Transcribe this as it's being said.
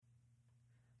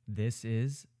This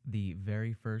is the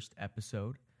very first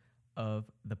episode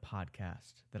of the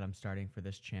podcast that I'm starting for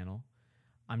this channel.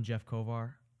 I'm Jeff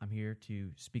Kovar. I'm here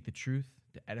to speak the truth,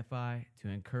 to edify, to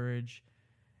encourage,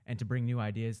 and to bring new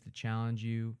ideas to challenge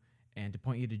you and to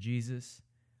point you to Jesus.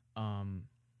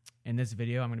 In this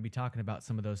video, I'm going to be talking about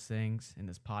some of those things in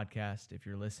this podcast. If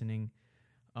you're listening,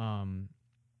 I'm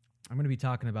going to be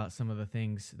talking about some of the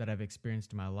things that I've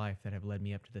experienced in my life that have led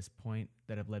me up to this point,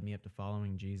 that have led me up to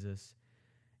following Jesus.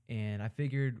 And I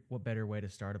figured what better way to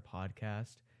start a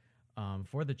podcast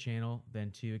for the channel than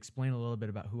to explain a little bit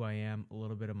about who I am, a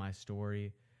little bit of my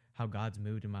story, how God's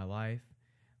moved in my life,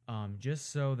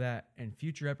 just so that in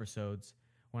future episodes,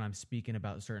 when I'm speaking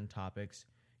about certain topics,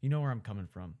 you know where I'm coming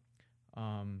from.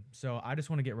 So I just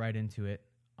want to get right into it.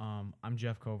 I'm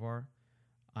Jeff Kovar.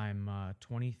 I'm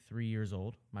 23 years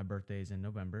old. My birthday is in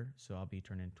November, so I'll be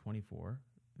turning 24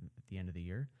 at the end of the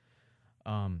year.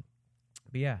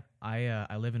 But yeah,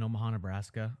 I live in Omaha,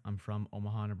 Nebraska. I'm from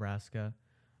Omaha, Nebraska.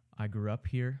 I grew up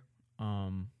here.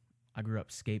 I grew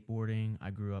up skateboarding. I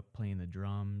grew up playing the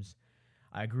drums.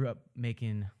 I grew up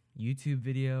making YouTube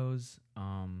videos.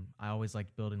 I always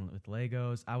liked building with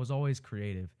Legos. I was always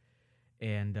creative.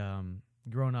 And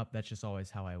growing up, that's just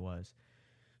always how I was.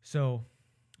 So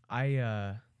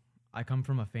I come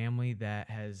from a family that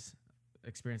has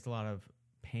experienced a lot of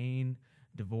pain,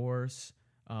 divorce,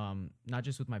 not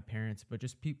just with my parents, but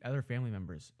just other family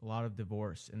members. A lot of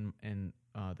divorce in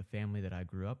the family that I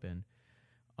grew up in.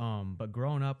 But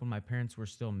growing up, when my parents were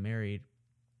still married,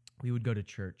 we would go to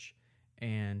church.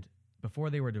 And before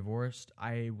they were divorced,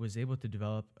 I was able to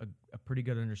develop a pretty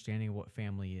good understanding of what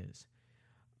family is.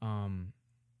 And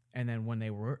then when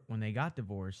they got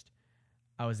divorced,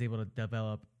 I was able to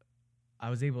develop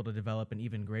an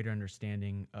even greater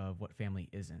understanding of what family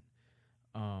isn't.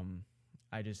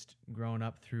 I just growing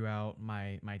up throughout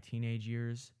my teenage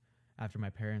years after my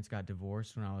parents got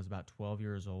divorced when I was about 12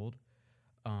 years old,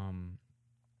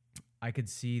 I could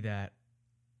see that,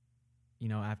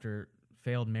 after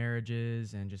failed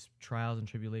marriages and just trials and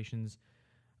tribulations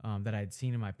that I'd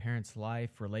seen in my parents'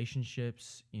 life,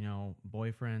 relationships,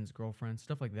 boyfriends, girlfriends,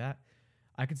 stuff like that,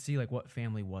 I could see like what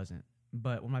family wasn't.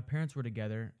 But when my parents were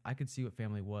together, I could see what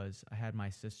family was. I had my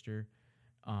sister,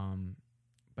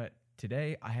 but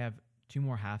today I have 2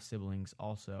 more half siblings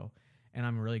also, and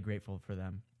I'm really grateful for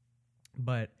them.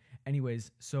 But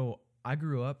anyways, so I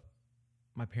grew up,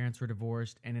 my parents were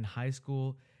divorced, and in high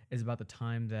school is about the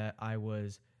time that I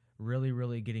was really,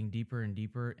 really getting deeper and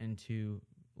deeper into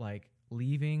like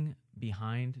leaving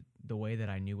behind the way that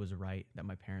I knew was right, that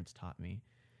my parents taught me.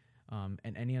 And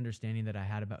any understanding that I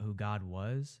had about who God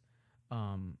was,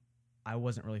 I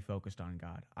wasn't really focused on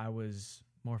God. I was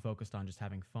more focused on just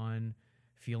having fun,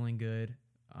 feeling good,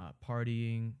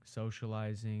 partying,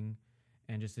 socializing,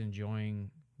 and just enjoying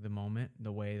the moment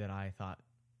the way that I thought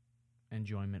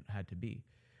enjoyment had to be,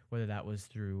 whether that was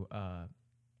through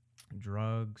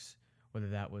drugs, whether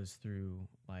that was through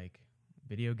like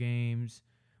video games,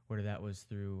 whether that was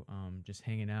through just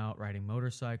hanging out, riding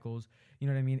motorcycles. You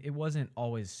know what I mean? It wasn't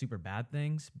always super bad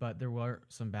things, but there were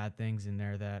some bad things in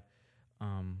there that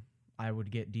I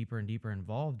would get deeper and deeper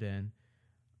involved in.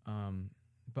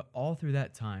 But all through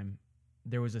that time,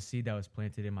 there was a seed that was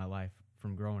planted in my life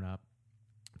from growing up,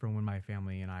 from when my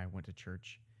family and I went to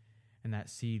church. And that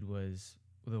seed was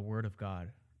the Word of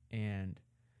God. And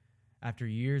after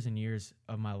years and years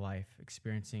of my life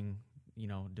experiencing,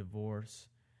 divorce,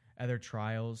 other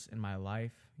trials in my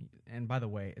life, and by the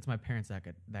way, it's my parents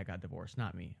that got divorced,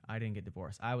 not me. I didn't get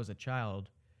divorced. I was a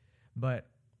child. But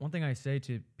one thing I say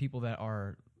to people that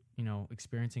are,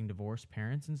 experiencing divorced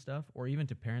parents and stuff, or even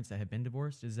to parents that have been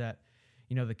divorced, is that,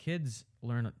 the kids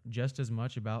learn just as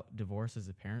much about divorce as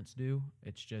the parents do.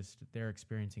 It's just they're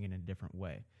experiencing it in a different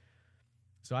way.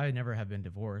 So I never have been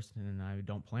divorced, and I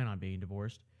don't plan on being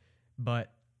divorced.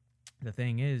 But the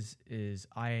thing is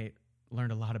I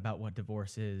learned a lot about what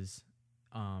divorce is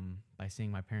by seeing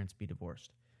my parents be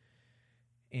divorced.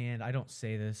 And I don't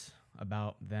say this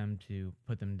about them to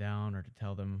put them down or to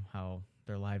tell them how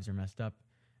their lives are messed up.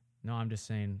 No, I'm just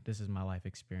saying this is my life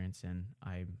experience, and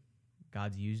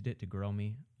God's used it to grow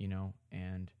me,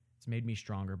 and it's made me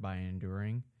stronger by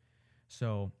enduring.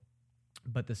 So,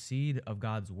 but the seed of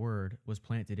God's word was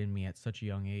planted in me at such a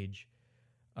young age.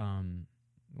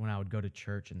 When I would go to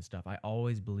church and stuff, I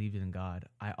always believed in God.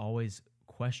 I always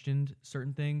questioned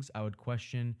certain things. I would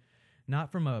question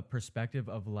not from a perspective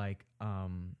of like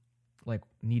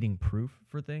needing proof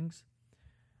for things.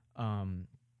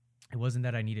 It wasn't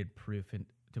that I needed proof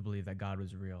to believe that God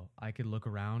was real. I could look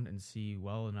around and see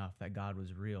well enough that God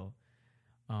was real.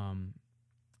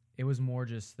 It was more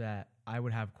just that I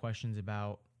would have questions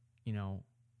about,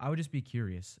 I would just be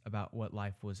curious about what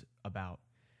life was about.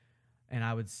 And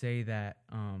I would say that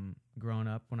growing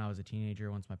up when I was a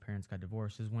teenager, once my parents got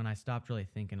divorced, is when I stopped really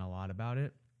thinking a lot about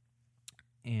it.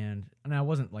 And I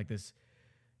wasn't like this,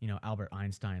 Albert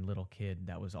Einstein little kid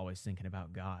that was always thinking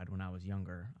about God when I was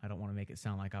younger. I don't want to make it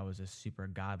sound like I was a super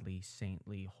godly,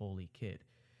 saintly, holy kid.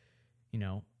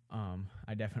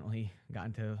 I definitely got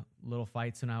into little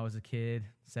fights when I was a kid,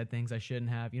 said things I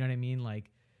shouldn't have. You know what I mean? Like,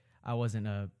 I wasn't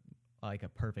a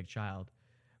perfect child,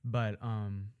 but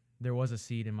there was a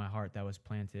seed in my heart that was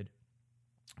planted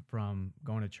from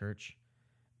going to church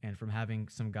and from having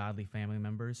some godly family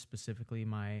members, specifically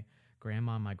my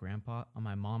grandma and my grandpa on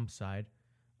my mom's side.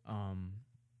 I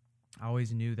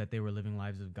always knew that they were living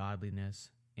lives of godliness,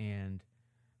 and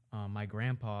my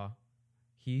grandpa,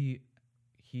 he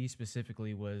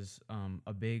specifically was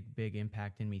a big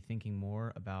impact in me thinking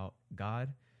more about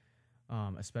God,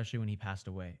 especially when he passed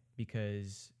away,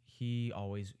 because he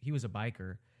was a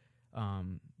biker,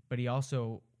 but he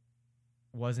also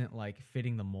wasn't like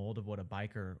fitting the mold of what a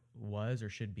biker was or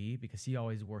should be, because he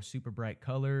always wore super bright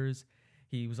colors.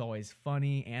 He was always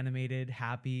funny, animated,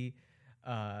 happy.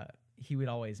 He would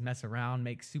always mess around,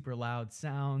 make super loud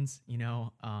sounds, he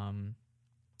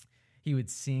would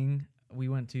sing.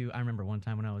 I remember one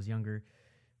time when I was younger,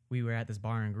 we were at this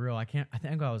bar and grill. I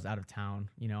think I was out of town.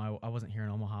 I wasn't here in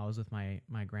Omaha. I was with my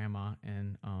grandma,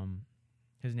 and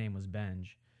his name was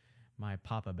Benj, my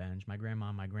papa Benj. My grandma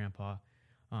and my grandpa,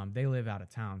 they live out of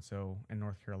town, so in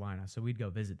North Carolina. So we'd go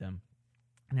visit them.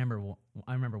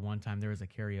 I remember one time there was a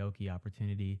karaoke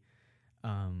opportunity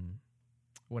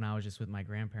when I was just with my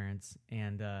grandparents,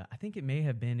 and I think it may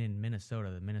have been in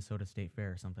Minnesota, the Minnesota State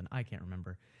Fair or something. I can't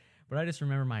remember. But I just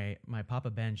remember my Papa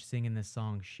Benj singing this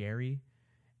song, Sherry,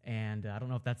 and I don't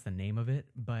know if that's the name of it,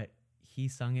 but he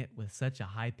sung it with such a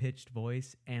high-pitched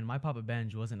voice, and my Papa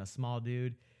Benj wasn't a small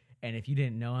dude, and if you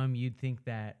didn't know him, you'd think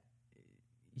that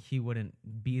he wouldn't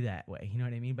be that way, you know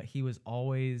what I mean? But he was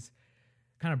always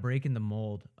kind of breaking the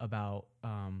mold about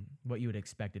what you would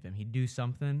expect of him. He'd do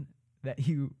something that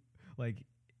you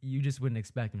just wouldn't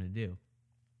expect him to do.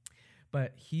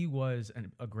 But he was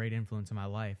a great influence in my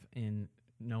life in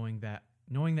knowing that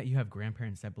you have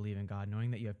grandparents that believe in God,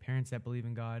 knowing that you have parents that believe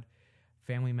in God,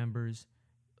 family members.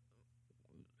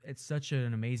 It's such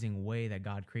an amazing way that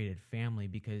God created family,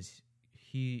 because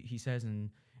he says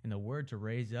in the word to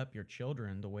raise up your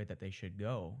children the way that they should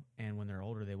go, and when they're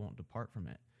older they won't depart from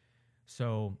it.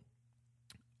 So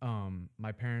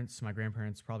my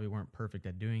grandparents probably weren't perfect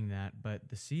at doing that, but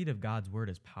the seed of God's word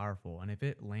is powerful, and if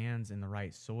it lands in the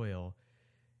right soil,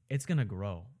 it's going to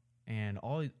grow. And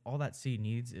all that seed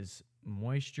needs is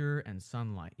moisture and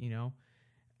sunlight,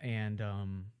 and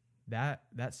that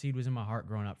seed was in my heart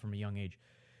growing up from a young age.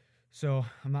 So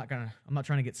I'm not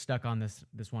trying to get stuck on this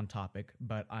one topic,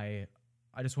 but I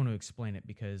just want to explain it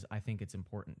because I think it's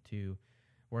important to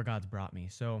where God's brought me.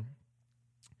 So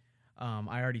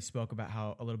I already spoke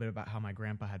a little bit about how my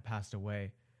grandpa had passed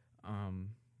away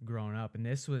growing up, and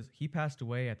he passed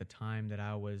away at the time that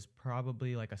I was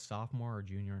probably like a sophomore or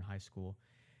junior in high school.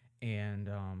 And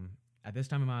at this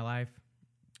time in my life,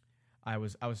 I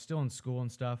was still in school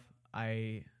and stuff.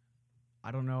 I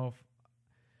don't know if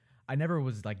I never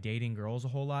was like dating girls a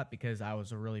whole lot because I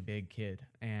was a really big kid.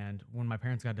 And when my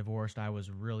parents got divorced, I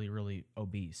was really, really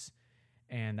obese.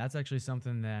 And that's actually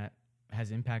something that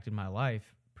has impacted my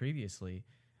life previously,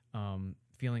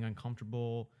 feeling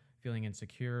uncomfortable, feeling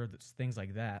insecure, things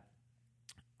like that.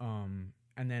 And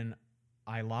then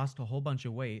I lost a whole bunch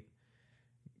of weight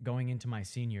going into my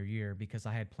senior year because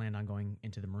I had planned on going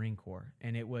into the Marine Corps.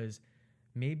 And it was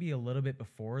maybe a little bit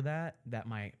before that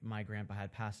my grandpa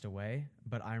had passed away,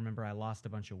 but I remember I lost a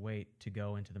bunch of weight to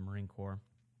go into the Marine Corps.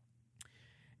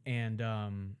 And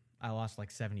I lost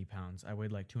like 70 pounds. I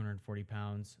weighed like 240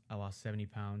 pounds. I lost 70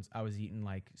 pounds. I was eating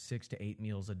like 6 to 8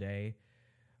 meals a day,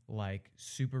 like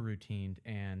super routine.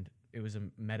 And it was a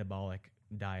metabolic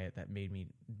diet that made me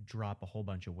drop a whole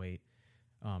bunch of weight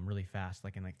really fast,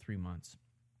 like in like 3 months.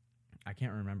 I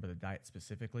can't remember the diet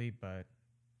specifically, but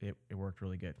it worked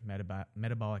really good.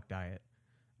 Metabolic diet.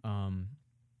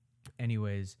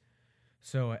 Anyways,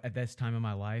 so at this time in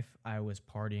my life, I was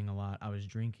partying a lot. I was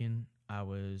drinking. I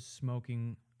was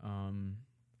smoking.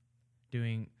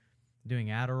 Doing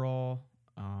Adderall.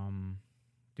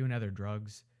 Doing other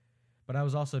drugs. But I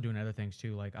was also doing other things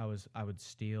too. Like I would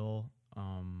steal. I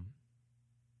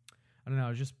don't know. I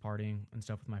was just partying and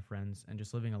stuff with my friends and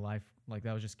just living a life like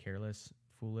that was just careless,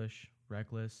 foolish,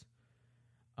 reckless.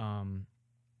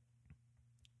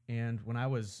 And when I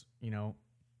was,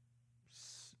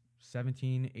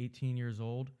 17, 18 years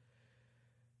old,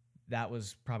 that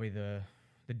was probably the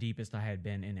the deepest I had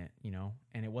been in it,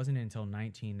 and it wasn't until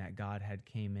 19 that God had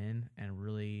came in and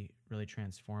really, really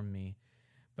transformed me.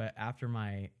 But after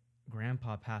my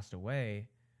grandpa passed away,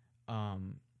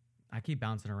 I keep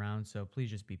bouncing around, so please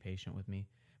just be patient with me.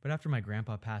 But after my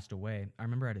grandpa passed away, I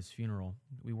remember at his funeral,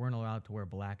 we weren't allowed to wear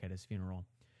black at his funeral.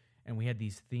 And we had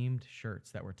these themed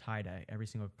shirts that were tie-dye, every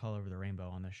single color of the rainbow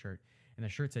on the shirt. And the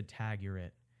shirt said, "Tag, you're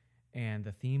it." And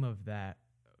the theme of that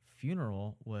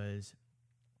funeral was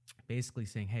basically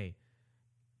saying, hey,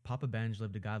 Papa Benj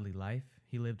lived a godly life.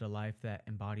 He lived a life that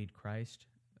embodied Christ.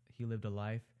 He lived a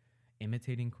life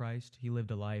imitating Christ. He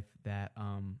lived a life that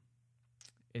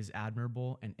is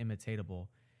admirable and imitatable.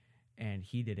 And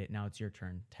he did it. Now it's your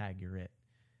turn. Tag, you're it.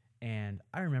 And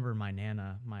I remember my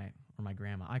Nana, my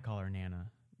grandma, I call her Nana,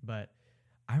 but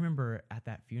I remember at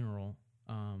that funeral,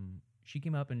 she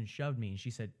came up and shoved me and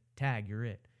she said, "Tag, you're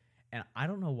it." And I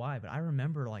don't know why, but I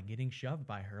remember like getting shoved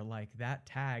by her, like that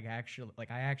tag actually,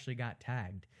 like I actually got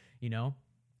tagged,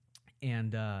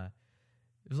 and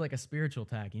it was like a spiritual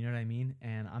tag, you know what I mean?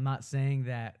 And I'm not saying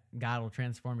that God will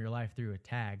transform your life through a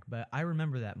tag, but I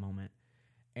remember that moment.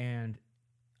 And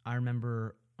I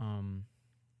remember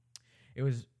it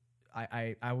was,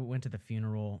 I went to the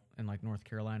funeral in like North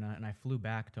Carolina and I flew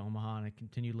back to Omaha and I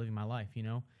continued living my life,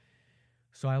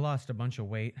 So I lost a bunch of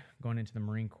weight going into the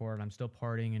Marine Corps, and I'm still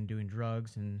partying and doing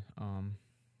drugs and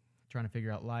trying to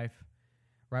figure out life.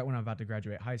 Right when I'm about to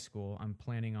graduate high school, I'm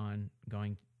planning on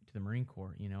going to the Marine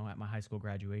Corps. At my high school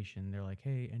graduation, they're like,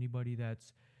 "Hey, anybody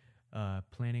that's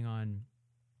planning on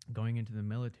going into the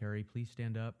military, please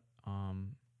stand up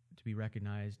to be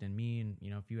recognized." And me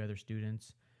and a few other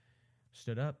students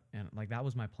stood up, and like that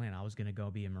was my plan. I was going to go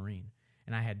be a Marine,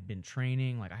 and I had been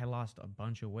training. Like I had lost a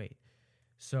bunch of weight.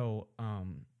 So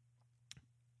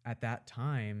at that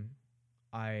time,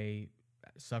 I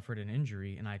suffered an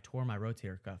injury and I tore my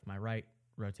rotator cuff, my right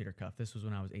rotator cuff. This was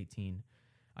when I was 18.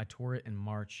 I tore it in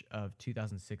March of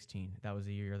 2016. That was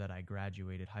the year that I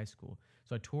graduated high school.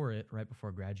 So I tore it right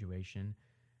before graduation,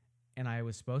 and I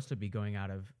was supposed to be going out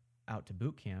to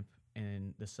boot camp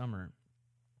in the summer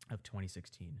of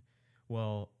 2016.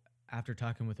 Well, after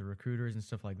talking with the recruiters and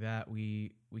stuff like that,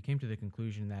 we came to the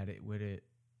conclusion that it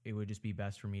would just be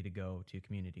best for me to go to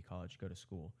community college, go to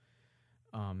school,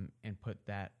 and put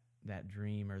that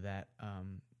dream or that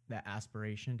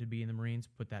aspiration to be in the Marines,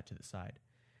 put that to the side.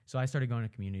 So I started going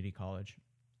to community college,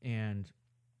 and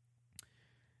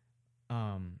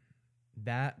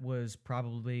that was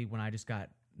probably when I just got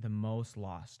the most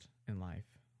lost in life,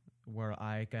 where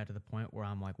I got to the point where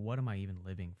I'm like, what am I even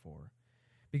living for?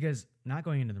 Because not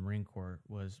going into the Marine Corps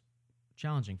was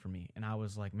challenging for me, and I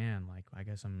was like, man, like I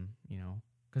guess I'm,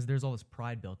 because there's all this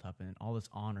pride built up and all this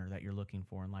honor that you're looking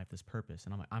for in life, this purpose.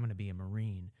 And I'm like, I'm going to be a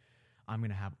Marine. I'm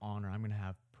going to have honor. I'm going to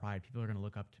have pride. People are going to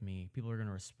look up to me. People are going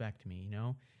to respect me,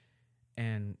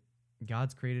 And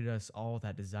God's created us all with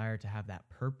that desire to have that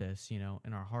purpose, in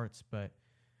our hearts. But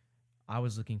I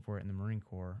was looking for it in the Marine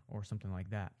Corps or something like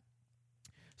that.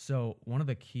 So one of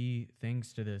the key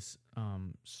things to this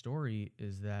story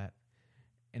is that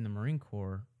in the Marine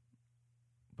Corps,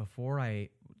 before I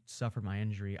suffered my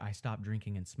injury, I stopped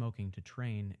drinking and smoking to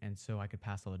train, and so I could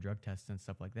pass all the drug tests and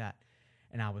stuff like that.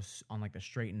 And I was on like the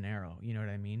straight and narrow, you know what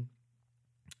I mean?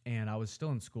 And I was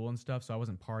still in school and stuff, so I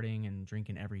wasn't partying and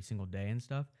drinking every single day and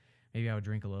stuff. Maybe I would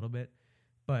drink a little bit.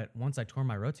 But once I tore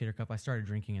my rotator cuff, I started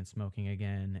drinking and smoking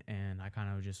again, and I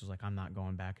kind of just was like, I'm not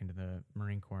going back into the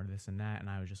Marine Corps, this and that, and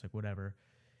I was just like, whatever.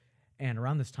 And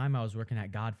around this time, I was working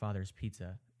at Godfather's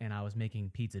Pizza, and I was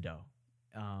making pizza dough.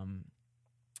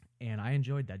 And I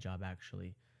enjoyed that job,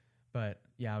 actually. But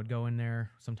yeah, I would go in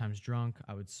there, sometimes drunk.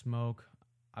 I would smoke.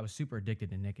 I was super addicted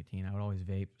to nicotine. I would always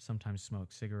vape, sometimes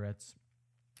smoke cigarettes.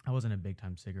 I wasn't a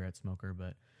big-time cigarette smoker,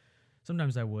 but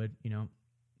sometimes I would,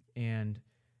 And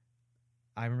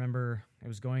I remember it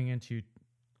was going into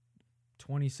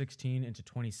 2016 into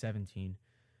 2017.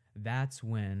 That's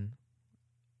when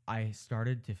I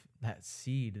started that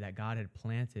seed that God had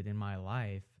planted in my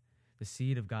life, the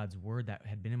seed of God's word that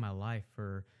had been in my life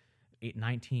for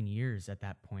 19 years at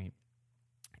that point,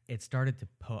 it started to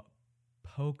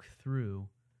poke through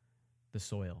the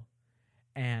soil.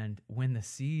 And when the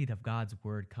seed of God's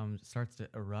word starts to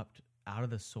erupt out of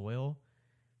the soil,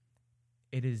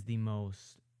 it is the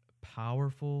most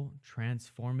powerful,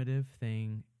 transformative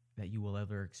thing that you will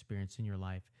ever experience in your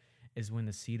life, is when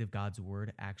the seed of God's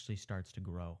word actually starts to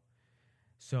grow.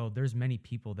 So there's many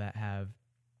people that have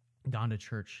gone to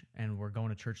church and were going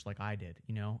to church like I did,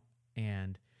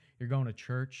 and you're going to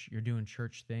church, you're doing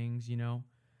church things,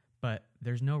 but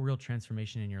there's no real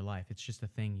transformation in your life. It's just a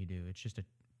thing you do. It's just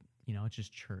it's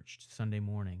just church Sunday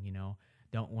morning,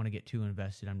 don't want to get too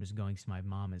invested. I'm just going so my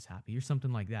mom is happy or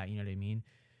something like that. You know what I mean?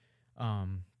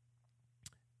 Um,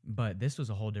 but this was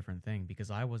a whole different thing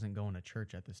because I wasn't going to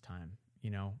church at this time.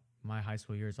 You know, my high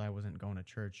school years, I wasn't going to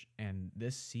church. And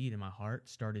this seed in my heart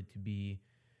started to be,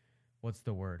 what's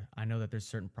the word? I know that there's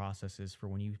certain processes for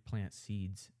when you plant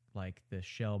seeds, like the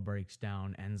shell breaks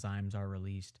down, enzymes are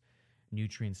released,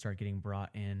 nutrients start getting brought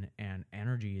in, and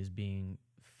energy is being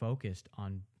focused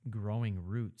on growing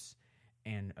roots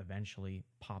and eventually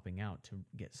popping out to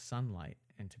get sunlight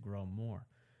and to grow more.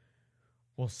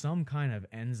 Well, some kind of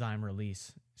enzyme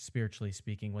release, spiritually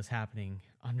speaking, was happening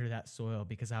under that soil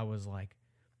because I was like,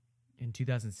 in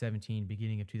 2017,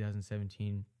 beginning of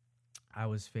 2017, I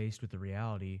was faced with the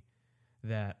reality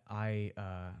that I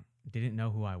didn't know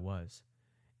who I was.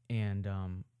 And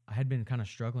I had been kind of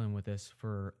struggling with this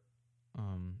for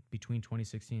between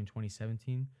 2016 and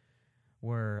 2017,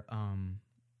 where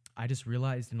I just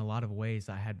realized in a lot of ways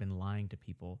I had been lying to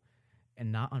people,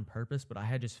 and not on purpose, but I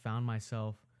had just found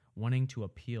myself wanting to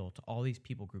appeal to all these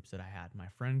people groups that I had, my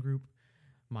friend group,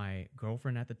 my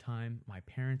girlfriend at the time, my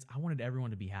parents. I wanted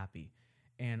everyone to be happy.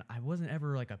 And I wasn't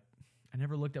ever I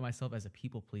never looked at myself as a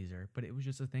people pleaser, but it was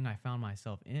just a thing I found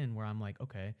myself in where I'm like,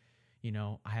 okay, you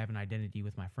know, I have an identity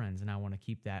with my friends and I want to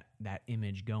keep that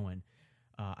image going.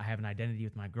 I have an identity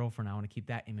with my girlfriend. I want to keep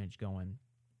that image going.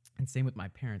 And same with my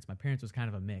parents. My parents was kind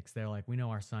of a mix. They're like, we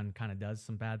know our son kind of does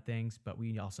some bad things, but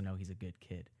we also know he's a good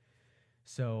kid.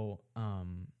 So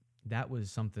that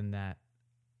was something that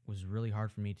was really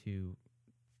hard for me to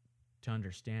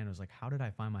understand. It was like, how did I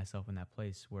find myself in that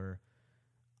place where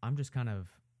I'm just kind of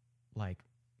like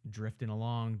drifting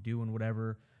along, doing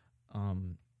whatever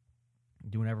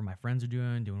my friends are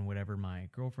doing whatever my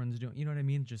girlfriend's doing. You know what I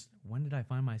mean? Just when did I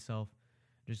find myself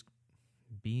just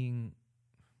being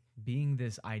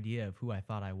this idea of who I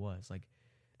thought I was, like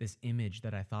this image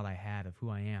that I thought I had of who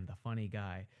I am, the funny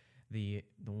guy, the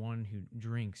one who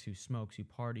drinks, who smokes, who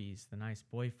parties, the nice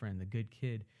boyfriend, the good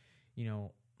kid, you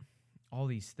know, all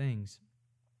these things.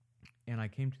 And I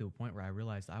came to a point where I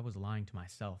realized I was lying to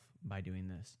myself by doing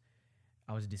this.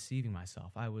 I was deceiving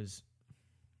myself. I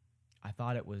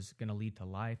thought it was going to lead to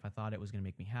life. I thought it was going to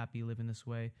make me happy living this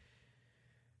way.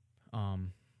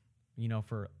 You know,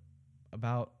 for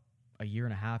about a year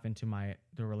and a half into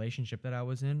the relationship that I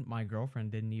was in, my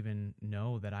girlfriend didn't even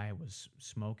know that I was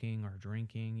smoking or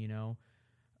drinking, you know,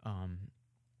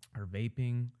 or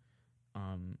vaping.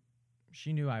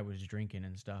 She knew I was drinking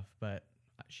and stuff, but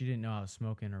she didn't know I was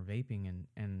smoking or vaping.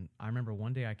 And I remember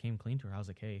one day I came clean to her. I was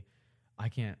like, hey,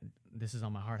 this is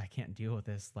on my heart. I can't deal with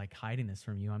this, like hiding this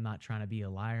from you. I'm not trying to be a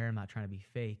liar. I'm not trying to be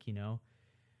fake, you know?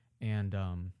 And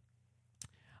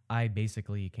I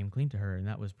basically came clean to her, and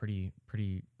that was pretty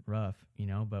rough, you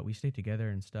know, but we stayed together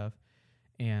and stuff.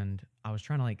 And I was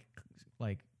trying to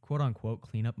like quote unquote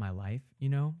clean up my life, you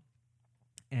know?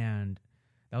 And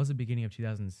that was the beginning of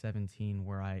 2017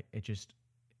 where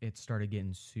it started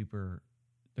getting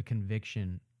the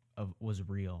conviction was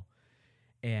real.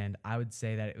 And I would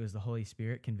say that it was the Holy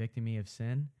Spirit convicting me of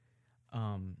sin.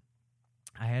 I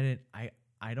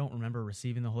don't remember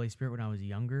receiving the Holy Spirit when I was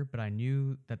younger, but I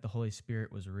knew that the Holy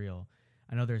Spirit was real.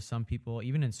 I know there's some people,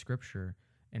 even in Scripture,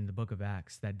 in the book of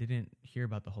Acts, that didn't hear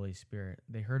about the Holy Spirit.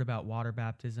 They heard about water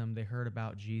baptism, they heard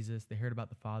about Jesus, they heard about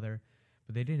the Father,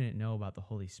 but they didn't know about the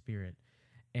Holy Spirit.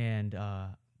 And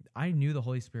I knew the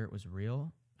Holy Spirit was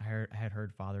real. I had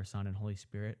heard Father, Son, and Holy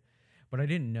Spirit, but I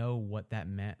didn't know what that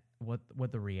meant,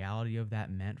 what the reality of that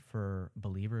meant for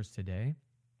believers today.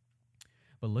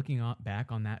 But looking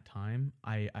back on that time,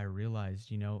 I realized,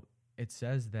 you know, it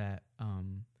says that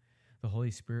the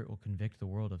Holy Spirit will convict the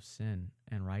world of sin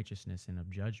and righteousness and of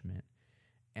judgment.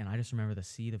 And I just remember the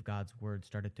seed of God's word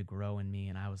started to grow in me,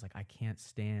 and I was like, I can't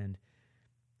stand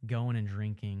going and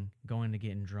drinking, going to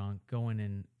getting drunk, going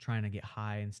and trying to get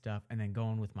high and stuff, and then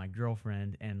going with my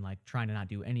girlfriend and like trying to not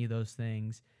do any of those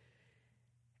things.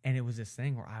 And it was this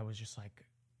thing where I was just like,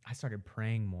 I started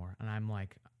praying more, and I'm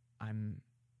like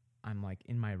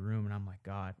in my room, and I'm like,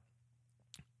 God,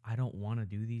 I don't want to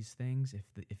do these things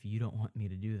if you don't want me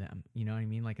to do them. You know what I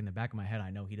mean? Like in the back of my head,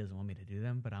 I know he doesn't want me to do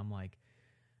them, but I'm like,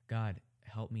 God,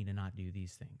 help me to not do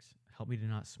these things. Help me to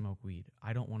not smoke weed.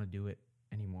 I don't want to do it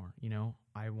anymore. You know,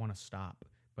 I want to stop,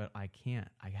 but I can't.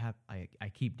 I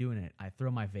keep doing it. I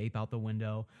throw my vape out the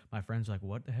window. My friend's like,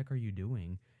 what the heck are you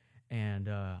doing? And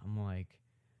I'm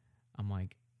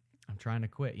trying to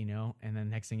quit, you know? And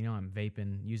then next thing you know, I'm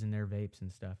vaping, using their vapes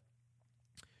and stuff.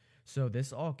 So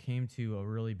this all came to a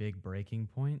really big breaking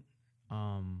point.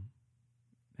 And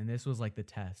this was like the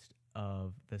test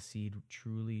of the seed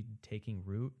truly taking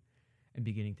root and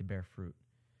beginning to bear fruit.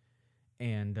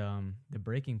 And the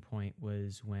breaking point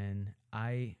was when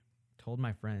I told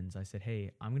my friends, I said,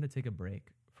 hey, I'm going to take a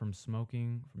break from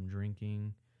smoking, from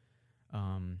drinking,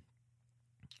 from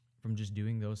just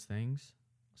doing those things.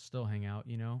 Still hang out,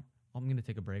 I'm going to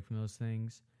take a break from those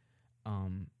things.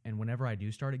 And whenever I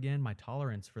do start again, my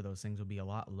tolerance for those things will be a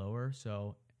lot lower.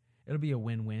 So it'll be a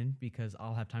win-win because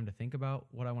I'll have time to think about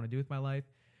what I want to do with my life,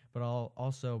 but I'll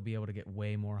also be able to get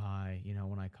way more high,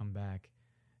 when I come back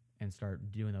and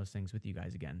start doing those things with you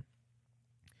guys again.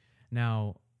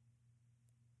 Now,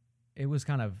 it was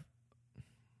kind of,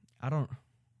 I don't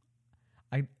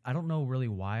know really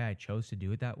why I chose to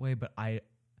do it that way, but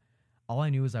all I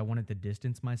knew is I wanted to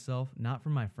distance myself, not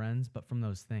from my friends, but from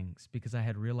those things, because I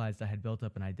had realized I had built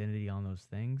up an identity on those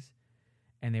things,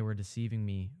 and they were deceiving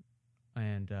me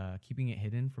and keeping it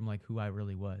hidden from like who I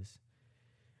really was.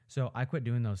 So I quit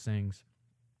doing those things,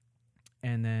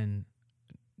 and then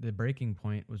the breaking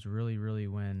point was really, really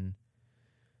when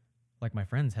like my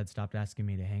friends had stopped asking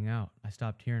me to hang out. I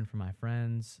stopped hearing from my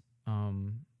friends.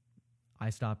 I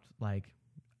stopped I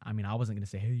wasn't going to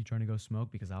say, hey, you trying to go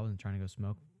smoke? Because I wasn't trying to go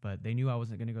smoke, but they knew I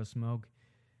wasn't going to go smoke,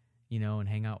 and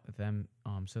hang out with them.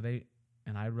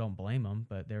 And I don't blame them,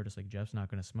 but they were just like, Jeff's not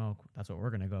going to smoke. That's what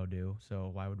we're going to go do. So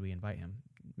why would we invite him?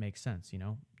 Makes sense,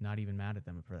 not even mad at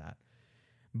them for that.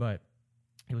 But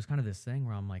it was kind of this thing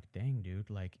where I'm like, dang, dude,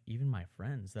 like even my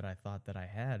friends that I thought that I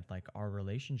had, like our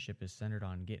relationship is centered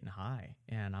on getting high.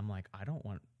 And I'm like, I don't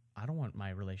want my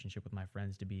relationship with my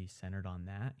friends to be centered on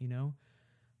that,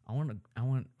 I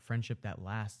want friendship that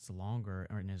lasts longer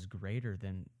and is greater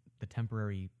than the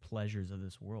temporary pleasures of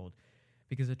this world.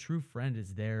 Because a true friend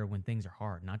is there when things are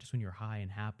hard, not just when you're high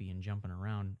and happy and jumping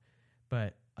around,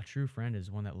 but a true friend is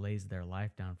one that lays their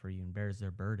life down for you and bears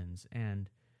their burdens. And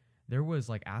there was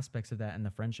like aspects of that in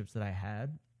the friendships that I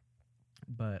had,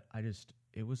 but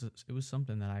it was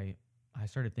something that I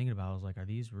started thinking about. I was like, are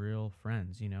these real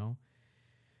friends,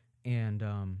 And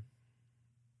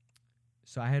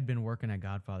so I had been working at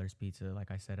Godfather's Pizza,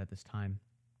 like I said, at this time,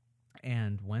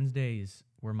 and Wednesdays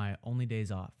were my only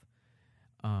days off.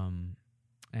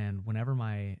 And whenever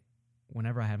I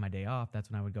had my day off, that's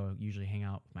when I would go usually hang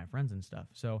out with my friends and stuff.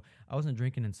 So I wasn't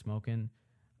drinking and smoking.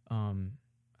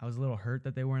 I was a little hurt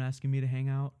that they weren't asking me to hang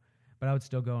out, but I would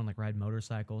still go and like ride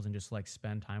motorcycles and just like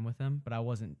spend time with them. But I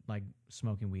wasn't like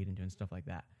smoking weed and doing stuff like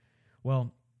that.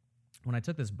 Well, when I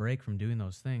took this break from doing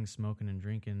those things, smoking and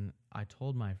drinking, I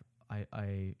told my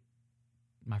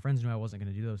friends knew I wasn't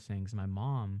going to do those things. My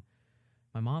mom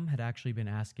had actually been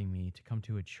asking me to come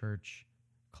to a church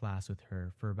class with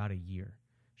her for about a year.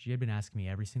 She had been asking me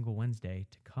every single Wednesday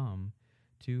to come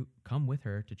with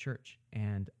her to church.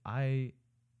 And I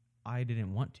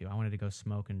didn't want to. I wanted to go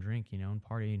smoke and drink, and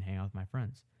party and hang out with my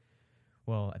friends.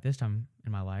 Well, at this time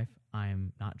in my life,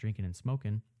 I'm not drinking and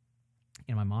smoking.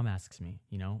 And my mom asks me,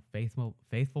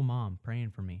 faithful mom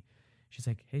praying for me. She's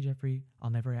like, hey, Jeffrey, I'll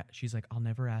never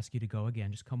ask you to go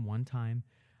again. Just come one time.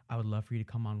 I would love for you to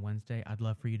come on Wednesday. I'd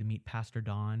love for you to meet Pastor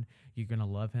Don. You're going to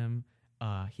love him.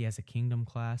 He has a kingdom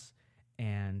class.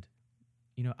 And,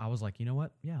 I was like, you know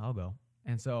what? Yeah, I'll go.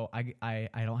 And so I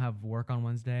don't have work on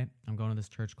Wednesday. I'm going to this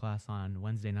church class on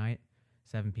Wednesday night,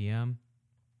 7 p.m.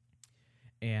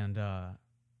 And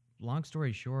long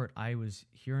story short, I was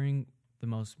hearing the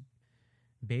most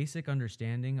basic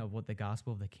understanding of what the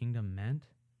gospel of the kingdom meant.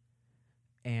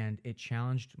 And it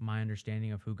challenged my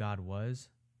understanding of who God was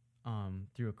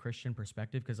through a Christian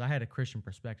perspective, because I had a Christian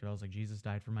perspective. I was like, Jesus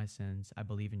died for my sins. I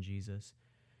believe in Jesus,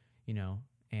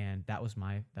 and that was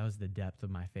the depth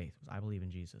of my faith. Was I believe in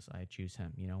Jesus. I choose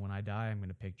him. When I die, I'm going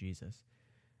to pick Jesus.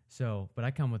 So, but I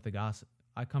come with the gospel.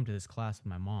 I come to this class with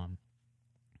my mom,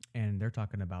 and they're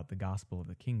talking about the gospel of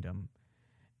the kingdom,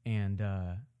 and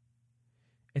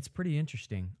it's pretty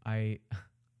interesting.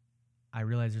 I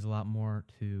realize there's a lot more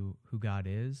to who God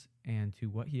is and to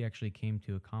what he actually came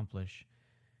to accomplish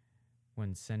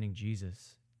when sending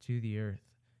Jesus to the earth.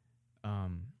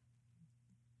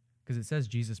 Because it says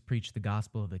Jesus preached the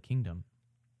gospel of the kingdom.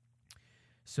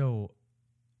 So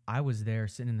I was there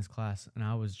sitting in this class, and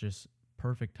I was just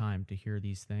perfect time to hear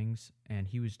these things. And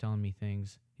he was telling me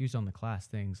things. He was telling the class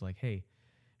things like, hey,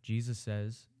 Jesus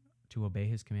says to obey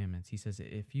his commandments. He says,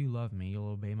 if you love me, you'll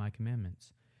obey my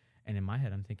commandments. And in my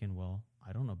head, I'm thinking, well,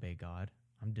 I don't obey God.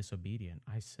 I'm disobedient.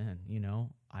 I sin,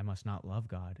 I must not love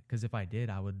God. Because if I did,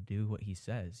 I would do what he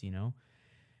says,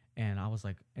 And I was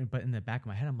like, but in the back of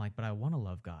my head, I'm like, but I want to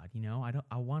love God,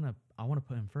 I want to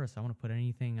put him first. I want to put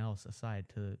anything else aside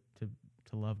to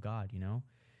love God,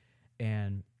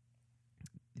 And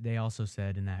they also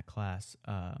said in that class,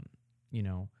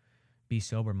 be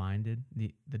sober-minded.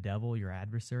 The devil, your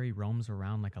adversary, roams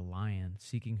around like a lion,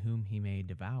 seeking whom he may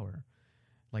devour.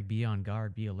 like, be on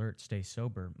guard, be alert, stay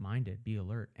sober minded, be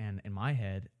alert. And in my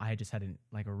head, I had just had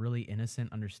a really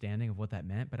innocent understanding of what that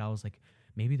meant. But I was like,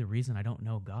 maybe the reason I don't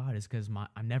know God is because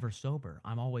I'm never sober.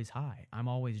 I'm always high. I'm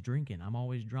always drinking. I'm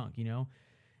always drunk,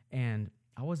 And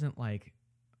I wasn't like,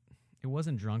 it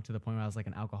wasn't drunk to the point where I was like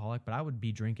an alcoholic, but I would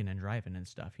be drinking and driving and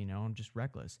stuff, I'm just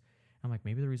reckless. I'm like,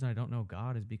 maybe the reason I don't know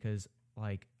God is because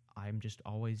like I'm just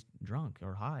always drunk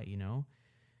or high,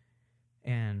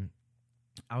 And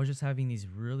I was just having these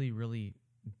really, really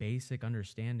basic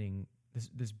understanding,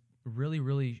 this really,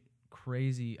 really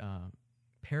crazy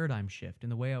paradigm shift in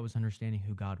the way I was understanding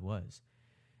who God was.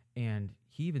 And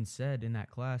he even said in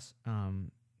that class,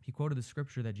 he quoted the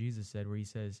scripture that Jesus said where he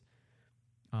says,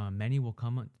 many will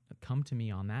come to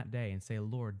me on that day and say,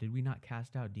 Lord, did we not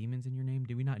cast out demons in your name?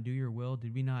 Did we not do your will?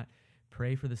 Did we not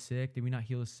pray for the sick? Did we not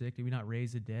heal the sick? Did we not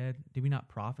raise the dead? Did we not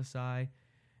prophesy?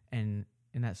 And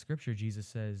in that scripture, Jesus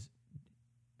says,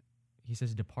 he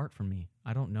says, depart from me.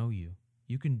 I don't know you.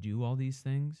 You can do all these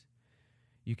things.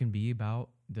 You can be about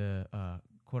the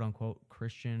quote unquote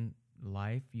Christian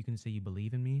life. You can say you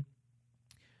believe in me.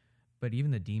 But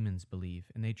even the demons believe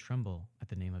and they tremble at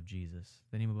the name of Jesus,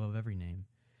 the name above every name.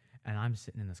 And I'm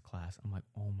sitting in this class. I'm like,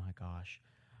 oh my gosh,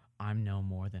 I'm no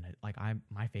more than it. Like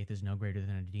my faith is no greater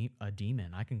than a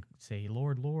demon. I can say,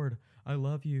 Lord, Lord, I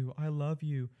love you. I love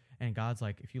you. And God's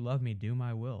like, if you love me, do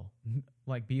my will.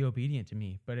 Like, be obedient to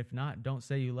me. But if not, don't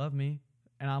say you love me.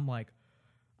 And I'm like,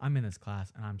 I'm in this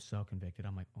class and I'm so convicted.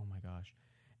 I'm like, oh my gosh.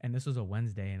 And this was a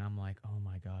Wednesday and I'm like, oh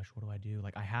my gosh, what do I do?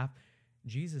 Like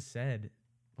Jesus said,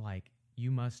 like,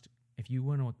 you must, if you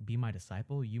want to be my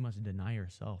disciple, you must deny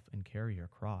yourself and carry your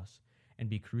cross and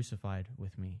be crucified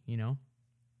with me,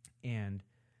 And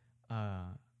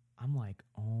I'm like,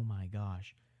 oh my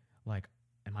gosh, like,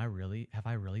 have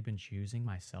I really been choosing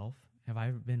myself? Have I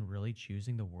been really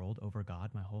choosing the world over God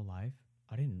my whole life?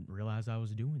 I didn't realize I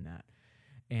was doing that.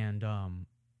 And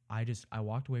I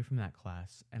walked away from that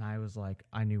class and I was like,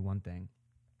 I knew one thing.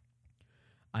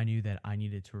 I knew that I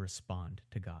needed to respond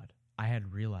to God. I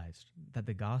had realized that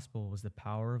the gospel was the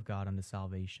power of God unto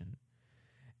salvation.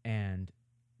 And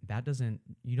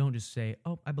you don't just say,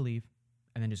 oh, I believe,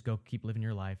 and then just go keep living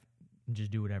your life and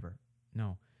just do whatever.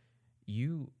 No,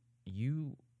 you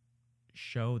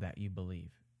show that you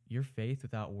believe. Your faith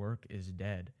without work is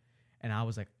dead. And I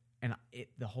was like,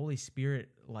 the Holy Spirit,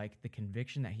 like the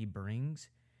conviction that he brings,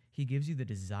 he gives you the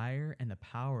desire and the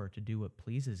power to do what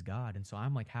pleases God. And so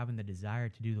I'm like having the desire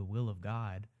to do the will of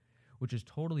God, which is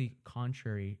totally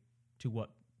contrary to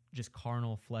what just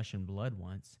carnal flesh and blood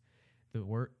wants. The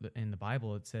word in the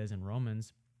Bible, it says in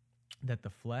Romans that the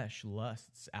flesh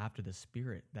lusts after the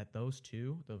spirit, that those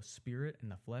two, the spirit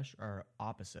and the flesh, are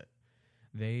opposite.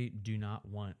 They do not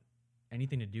want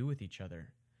anything to do with each other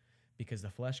because the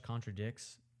flesh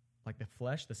contradicts, like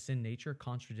the sin nature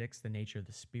contradicts the nature of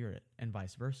the spirit and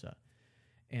vice versa.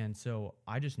 And so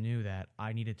I just knew that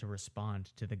I needed to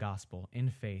respond to the gospel in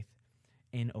faith,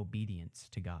 in obedience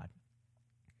to God.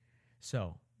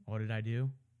 So what did I do?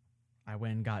 I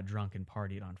went and got drunk and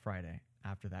partied on Friday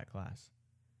after that class.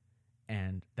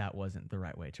 And that wasn't the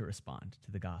right way to respond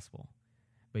to the gospel.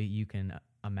 But you can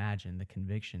imagine the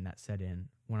conviction that set in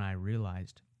when I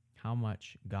realized how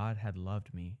much God had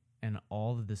loved me and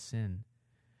all of the sin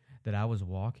that I was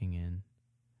walking in,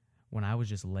 when I was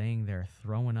just laying there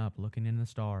throwing up, looking in the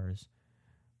stars,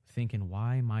 thinking,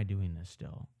 why am I doing this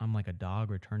still? I'm like a dog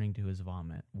returning to his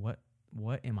vomit. What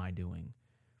am I doing?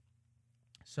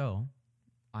 So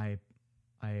I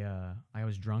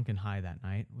was drunk and high that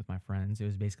night with my friends. It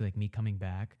was basically like me coming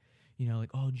back,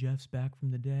 like, oh, Jeff's back from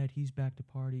the dead. He's back to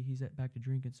party. He's back to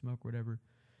drink and smoke, whatever.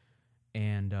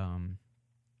 And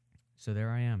so there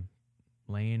I am,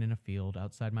 laying in a field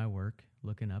outside my work,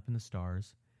 looking up in the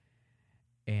stars.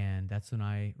 And that's when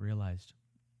I realized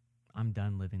I'm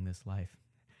done living this life.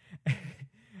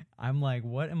 I'm like,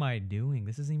 what am I doing?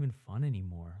 This isn't even fun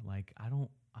anymore. Like, I don't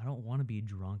want to be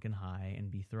drunk and high and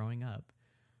be throwing up.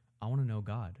 I want to know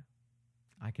God.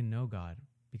 I can know God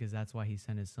because that's why he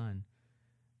sent his son.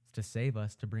 It's to save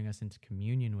us, to bring us into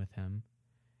communion with him.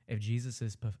 If Jesus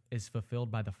is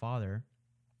fulfilled by the Father,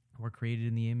 we're created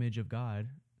in the image of God,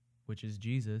 which is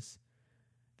Jesus,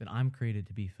 then I'm created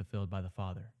to be fulfilled by the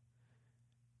Father.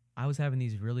 I was having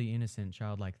these really innocent,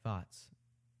 childlike thoughts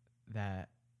that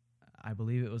I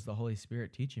believe it was the Holy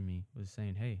Spirit teaching me, was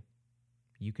saying, hey,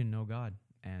 you can know God,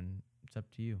 and it's up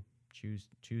to you.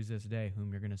 Choose this day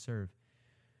whom you're going to serve.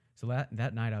 So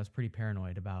that night I was pretty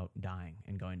paranoid about dying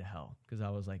and going to hell because I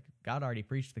was like, God already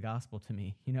preached the gospel to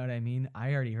me. You know what I mean?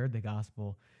 I already heard the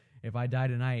gospel. If I die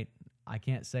tonight, I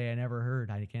can't say I never heard.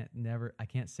 I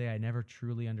can't say I never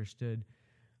truly understood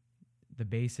the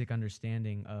basic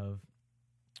understanding of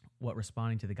what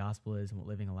responding to the gospel is and what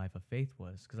living a life of faith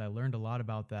was, because I learned a lot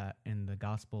about that in the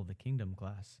Gospel of the Kingdom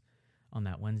class on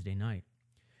that Wednesday night.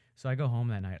 So I go home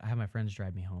that night. I have my friends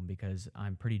drive me home because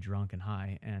I'm pretty drunk and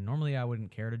high, and normally I wouldn't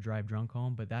care to drive drunk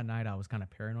home, but that night I was kind of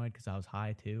paranoid because I was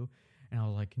high too, and I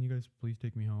was like, can you guys please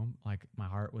take me home? Like, my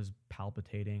heart was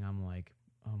palpitating. I'm like,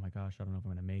 oh my gosh, I don't know if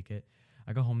I'm going to make it.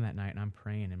 I go home that night and I'm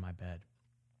praying in my bed.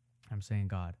 I'm saying,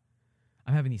 God,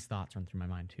 I'm having these thoughts run through my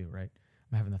mind too, right?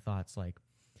 I'm having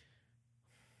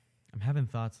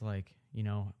thoughts like, you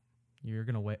know, you're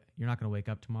not gonna wake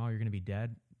up tomorrow. You're gonna be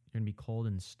dead. You're gonna be cold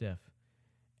and stiff,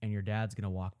 and your dad's gonna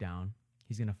walk down.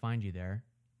 He's gonna find you there,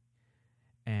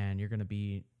 and you'll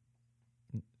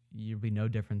be no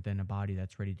different than a body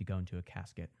that's ready to go into a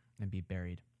casket and be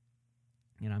buried.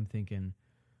 And I'm thinking,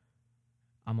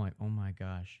 I'm like, oh my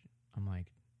gosh. I'm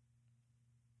like,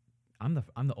 I'm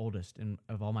the oldest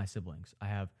of all my siblings. I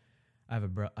have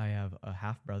a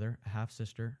half brother, a half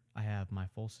sister. I have my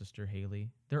full sister Haley.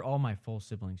 They're all my full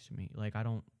siblings to me. Like, I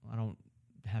don't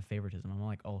have favoritism. I'm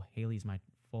like, oh, Haley's my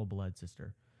full blood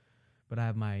sister. But I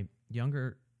have my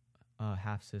younger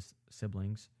half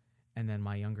siblings, and then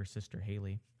my younger sister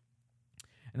Haley,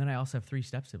 and then I also have 3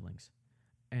 step siblings.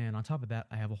 And on top of that,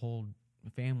 I have a whole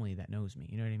family that knows me.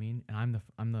 You know what I mean? And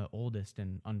I'm the oldest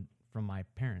from my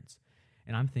parents.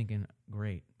 And I'm thinking,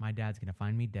 great, my dad's going to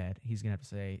find me dead. He's going to have to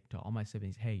say to all my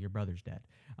siblings, hey, your brother's dead.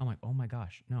 I'm like, oh my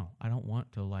gosh, no, I don't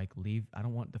want to leave. I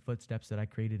don't want the footsteps that I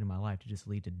created in my life to just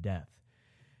lead to death.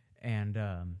 And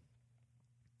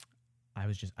I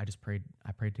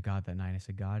prayed to God that night. I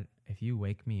said, God, if you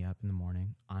wake me up in the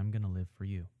morning, I'm going to live for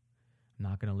you. I'm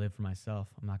not going to live for myself.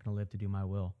 I'm not going to live to do my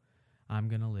will. I'm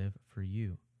going to live for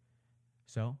you.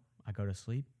 So I go to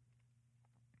sleep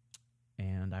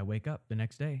and I wake up the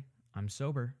next day. I'm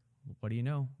sober. What do you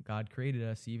know? God created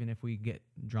us. Even if we get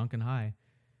drunk and high,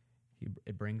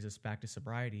 it brings us back to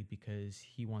sobriety because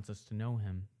he wants us to know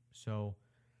him. So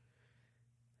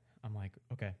I'm like,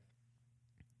 okay,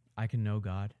 I can know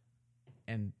God.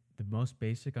 And the most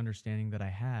basic understanding that I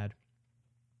had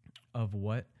of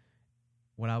what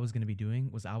I was going to be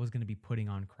doing was I was going to be putting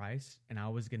on Christ, and I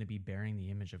was going to be bearing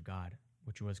the image of God,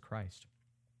 which was Christ.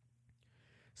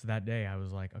 So that day I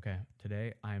was like, okay,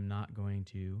 today I'm not going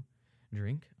to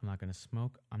drink. I'm not going to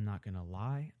smoke. I'm not going to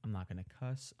lie. I'm not going to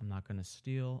cuss. I'm not going to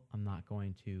steal. I'm not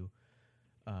going to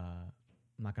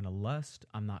lust.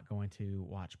 I'm not going to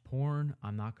watch porn.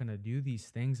 I'm not going to do these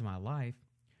things in my life.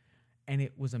 And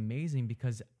it was amazing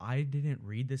because I didn't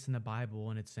read this in the Bible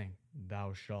and it's saying,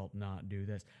 thou shalt not do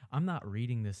this. I'm not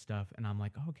reading this stuff and I'm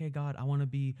like, okay, God, I want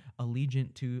to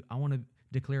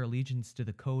declare allegiance to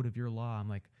the code of your law. I'm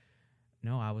like,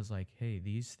 no, I was like, hey,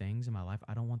 these things in my life,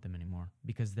 I don't want them anymore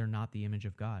because they're not the image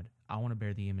of God. I want to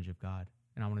bear the image of God,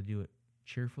 and I want to do it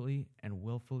cheerfully and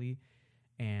willfully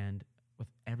and with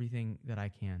everything that I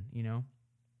can, you know?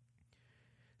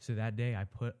 So that day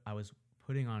I was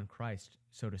putting on Christ,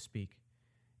 so to speak,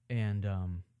 and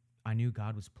I knew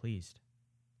God was pleased,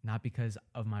 not because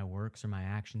of my works or my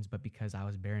actions, but because I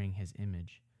was bearing his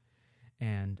image.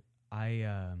 And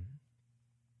I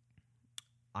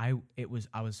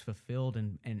was fulfilled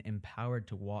and empowered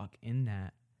to walk in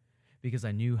that because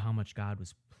I knew how much God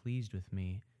was pleased with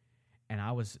me. And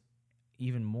I was,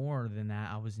 even more than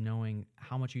that, I was knowing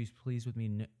how much he was pleased with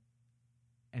me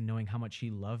and knowing how much he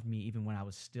loved me even when I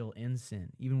was still in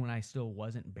sin. Even when I still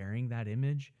wasn't bearing that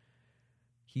image,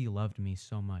 he loved me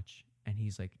so much. And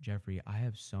he's like, Jeffrey, I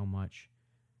have so much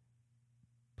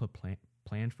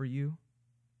planned for you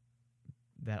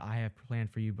that I have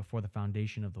planned for you before the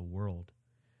foundation of the world.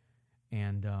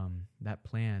 And that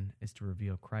plan is to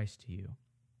reveal Christ to you.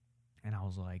 And I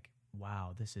was like,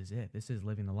 wow, this is it. This is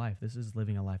living the life. This is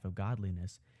living a life of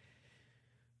godliness.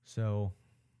 So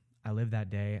I lived that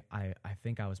day. I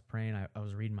think I was praying. I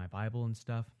was reading my Bible and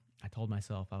stuff. I told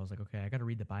myself, I was like, okay, I got to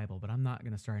read the Bible, but I'm not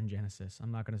going to start in Genesis.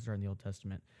 I'm not going to start in the Old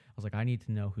Testament. I was like, I need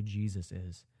to know who Jesus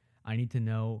is. I need to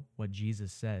know what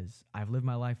Jesus says. I've lived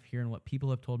my life hearing what people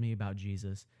have told me about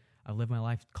Jesus. I've lived my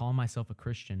life calling myself a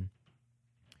Christian.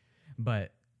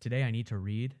 But today I need to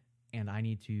read, and I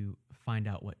need to find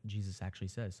out what Jesus actually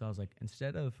says. So I was like,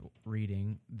 instead of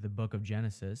reading the book of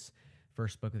Genesis,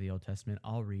 first book of the Old Testament,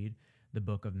 I'll read the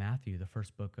book of Matthew, the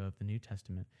first book of the New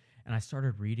Testament. And I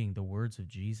started reading the words of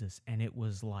Jesus, and it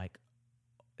was like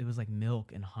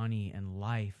milk and honey and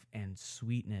life and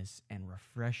sweetness and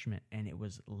refreshment, and it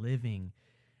was living.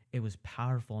 It was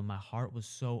powerful, and my heart was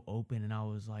so open, and I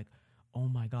was like, oh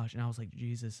my gosh. And I was like,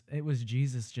 Jesus, it was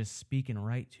Jesus just speaking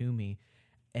right to me.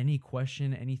 Any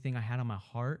question, anything I had on my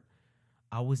heart,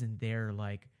 I wasn't there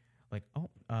like like, oh,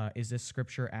 is this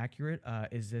scripture accurate?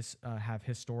 Is this have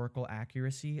historical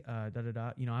accuracy?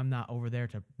 I'm not over there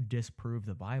to disprove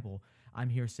the Bible. I'm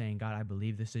here saying, God, I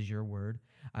believe this is your word.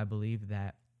 I believe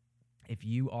that if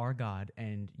you are God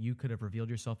and you could have revealed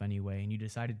yourself anyway, and you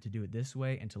decided to do it this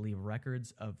way and to leave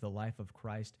records of the life of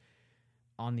Christ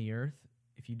on the earth,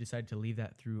 if you decided to leave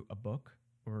that through a book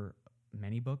or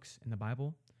many books in the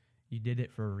Bible, you did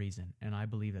it for a reason. And I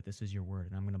believe that this is your word,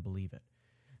 and I'm going to believe it.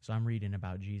 So I'm reading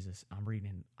about Jesus.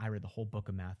 I read the whole book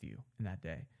of Matthew in that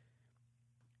day.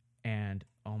 And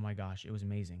oh my gosh, it was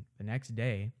amazing. The next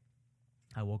day,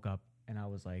 I woke up and I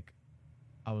was like,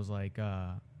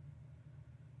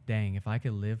 dang, if I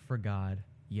could live for God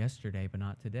yesterday but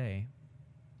not today,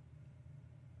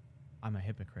 I'm a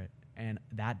hypocrite. And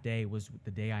that day was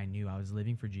the day I knew I was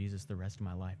living for Jesus the rest of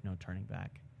my life, no turning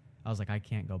back. I was like, I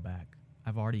can't go back.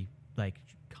 I've already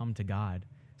come to God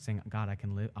saying, God,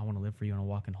 I want to live for you and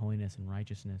walk in holiness and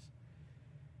righteousness.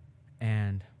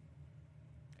 And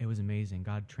it was amazing.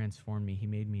 God transformed me. He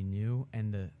made me new.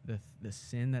 And the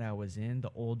sin that I was in,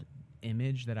 the old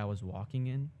image that I was walking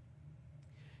in,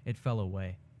 it fell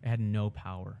away. It had no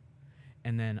power.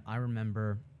 And then I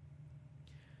remember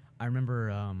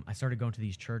I started going to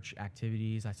these church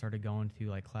activities. I started going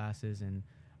to classes, and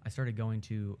I started going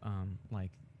to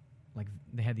like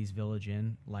they had these Village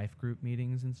Inn life group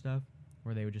meetings and stuff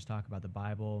where they would just talk about the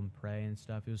Bible and pray and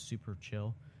stuff. It was super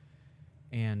chill.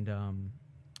 And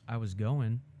I was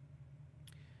going,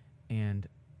 and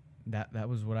that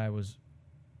was what I was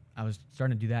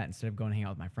starting to do that instead of going to hang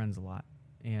out with my friends a lot.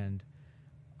 And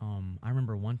I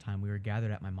remember one time we were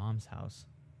gathered at my mom's house,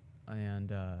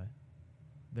 and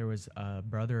there was a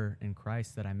brother in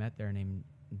Christ that I met there named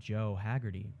Joe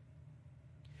Haggerty.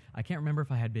 I can't remember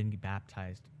if I had been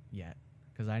baptized yet,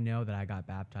 because I know that I got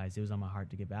baptized. It was on my heart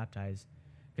to get baptized,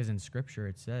 because in Scripture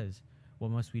it says,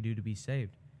 what must we do to be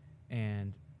saved?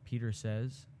 And Peter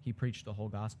says, he preached the whole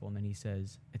gospel, and then it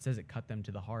says it cut them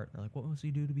to the heart. They're like, what must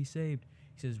we do to be saved?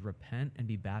 He says, repent and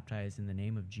be baptized in the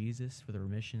name of Jesus for the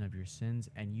remission of your sins,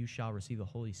 and you shall receive the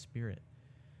Holy Spirit.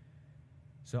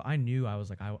 So I knew, I was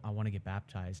like, I want to get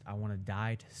baptized. I want to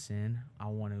die to sin. I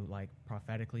want to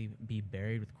prophetically be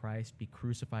buried with Christ, be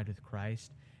crucified with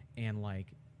Christ, and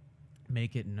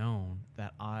make it known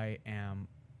that I am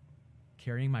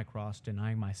carrying my cross,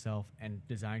 denying myself, and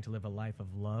desiring to live a life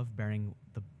of love, bearing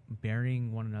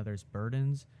one another's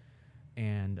burdens,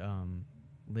 and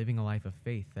living a life of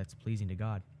faith that's pleasing to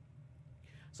God.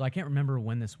 So I can't remember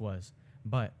when this was,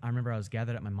 but I remember I was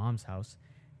gathered at my mom's house,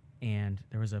 and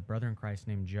there was a brother in Christ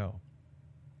named Joe,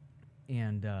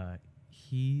 and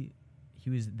he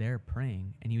was there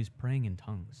praying, and he was praying in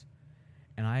tongues.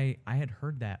 And I had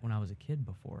heard that when I was a kid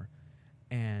before,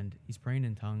 and he's praying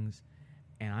in tongues,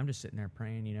 and I'm just sitting there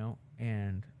praying,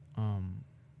 and I'm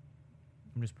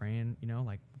just praying,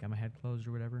 got my head closed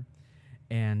or whatever,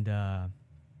 and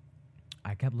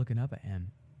I kept looking up at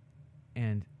him,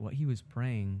 and what he was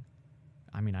praying,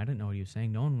 I didn't know what he was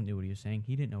saying. No one knew what he was saying.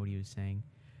 He didn't know what he was saying.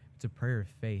 It's a prayer of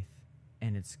faith,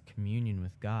 and it's communion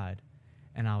with God.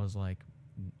 And I was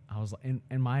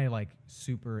in my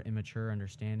super immature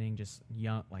understanding, just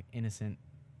young, innocent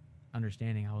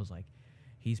understanding, I was like,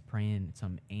 he's praying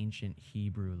some ancient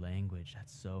Hebrew language.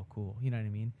 That's so cool. You know what I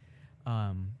mean?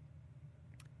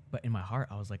 But in my heart,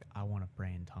 I was like, I want to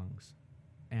pray in tongues.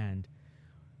 And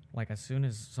as soon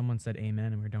as someone said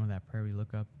amen and we were done with that prayer, we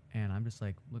look up, and I'm just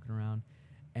looking around,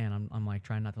 and I'm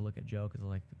trying not to look at Joe,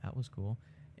 because that was cool.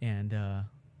 And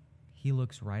he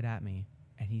looks right at me,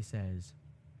 and he's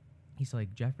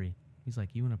like, Jeffrey, he's like,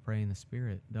 you want to pray in the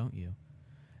Spirit, don't you?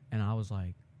 And I was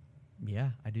like, yeah,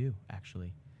 I do,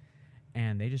 actually.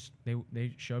 And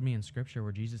they showed me in Scripture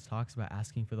where Jesus talks about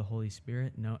asking for the Holy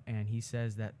Spirit. No, and he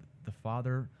says that the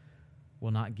Father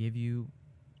will not give you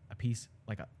a piece,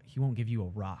 he won't give you a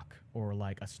rock or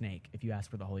a snake if you ask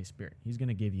for the Holy Spirit. He's going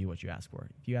to give you what you ask for.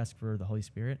 If you ask for the Holy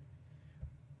Spirit,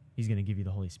 he's going to give you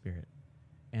the Holy Spirit.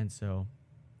 And so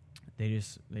they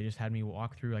just had me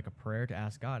walk through a prayer to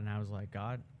ask God, and I was like,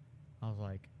 God,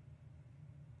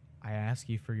 I ask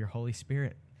you for your Holy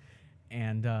Spirit.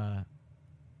 And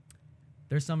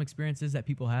there's some experiences that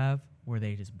people have where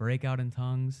they just break out in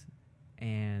tongues,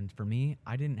 and for me,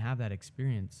 I didn't have that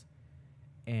experience.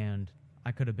 And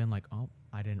I could have been like, oh,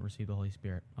 I didn't receive the Holy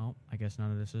Spirit. Oh, I guess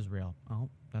none of this is real. Oh,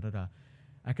 da-da-da.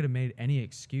 I could have made any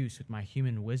excuse with my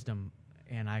human wisdom,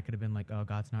 and I could have been like, oh,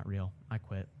 God's not real. I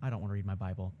quit. I don't want to read my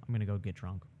Bible. I'm going to go get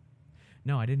drunk.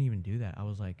 No, I didn't even do that. I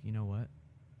was like, you know what?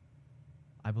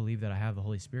 I believe that I have the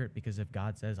Holy Spirit, because if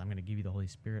God says, I'm going to give you the Holy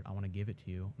Spirit, I want to give it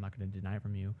to you. I'm not going to deny it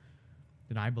from you.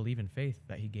 Then I believe in faith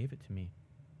that he gave it to me.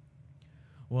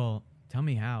 Well, tell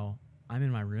me how. I'm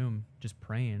in my room just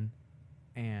praying,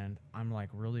 and I'm like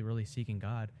really, really seeking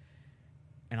God,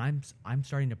 and I'm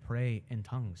starting to pray in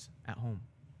tongues at home.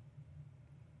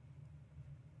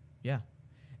 Yeah,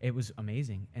 it was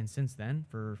amazing. And since then,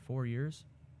 for 4 years,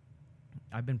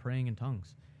 I've been praying in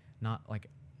tongues, not like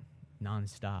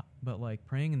nonstop, but like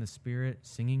praying in the Spirit,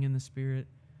 singing in the Spirit.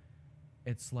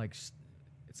 It's like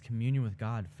it's communion with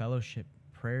God, fellowship,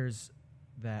 prayers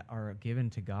that are given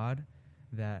to God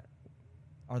that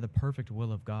are the perfect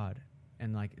will of God.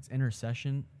 And like it's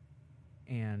intercession,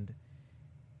 and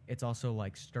it's also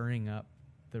like stirring up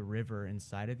the river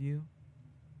inside of you.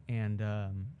 And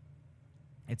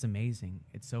it's amazing.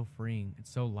 It's so freeing.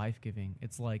 It's so life-giving.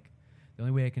 It's like the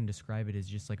only way I can describe it is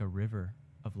just like a river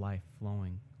of life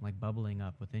flowing, like bubbling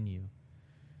up within you.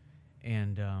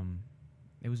 And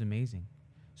it was amazing.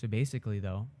 So basically,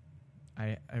 though,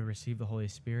 I received the Holy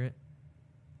Spirit.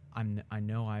 I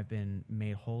know I've been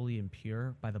made holy and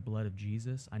pure by the blood of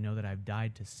Jesus. I know that I've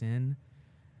died to sin,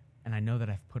 and I know that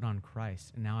I've put on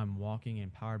Christ. And now I'm walking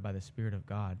empowered by the Spirit of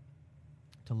God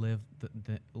to live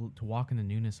to walk in the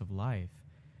newness of life.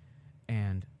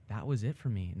 And that was it for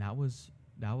me. And that was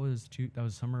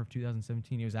summer of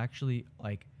 2017. It was actually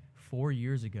like 4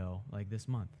 years ago, like this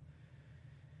month.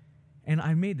 And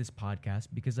I made this podcast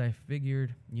because I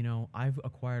figured, I've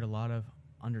acquired a lot of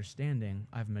understanding.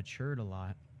 I've matured a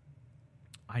lot.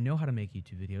 I know how to make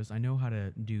YouTube videos. I know how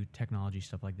to do technology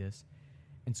stuff like this.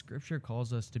 And Scripture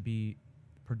calls us to be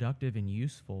productive and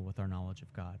useful with our knowledge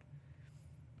of God.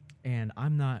 And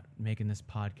I'm not making this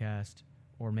podcast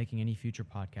or making any future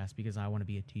podcast because I want to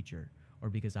be a teacher or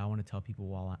because I want to tell people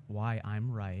why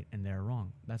I'm right and they're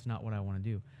wrong. That's not what I want to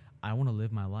do. I want to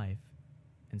live my life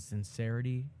in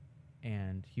sincerity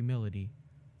and humility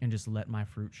and just let my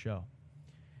fruit show.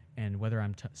 And whether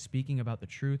I'm speaking about the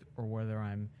truth or whether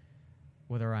I'm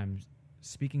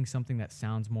speaking something that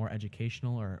sounds more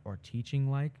educational or teaching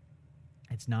like,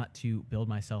 it's not to build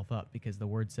myself up, because the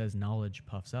word says knowledge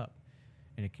puffs up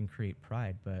and it can create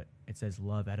pride, but it says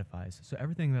love edifies. So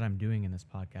everything that I'm doing in this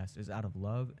podcast is out of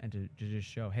love and to just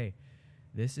show, hey,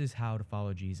 this is how to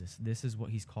follow Jesus. This is what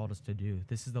he's called us to do.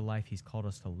 This is the life he's called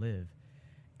us to live.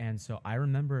 And so I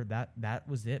remember that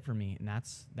was it for me. And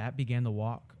that began the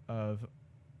walk of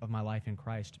my life in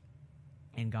Christ.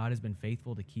 And God has been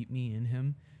faithful to keep me in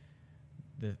him.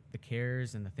 The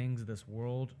cares and the things of this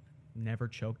world never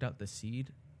choked out the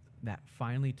seed that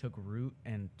finally took root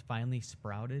and finally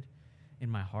sprouted in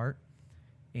my heart.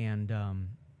 And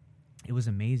it was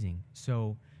amazing.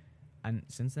 So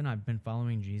since then, I've been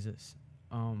following Jesus.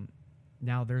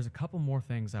 Now, there's a couple more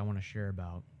things I want to share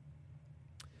about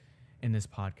in this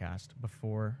podcast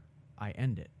before I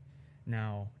end it.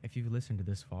 Now, if you've listened to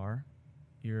this far,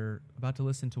 you're about to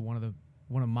listen to one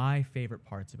of my favorite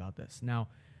parts about this. Now,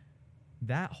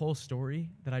 that whole story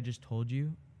that I just told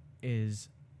you is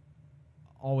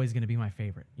always going to be my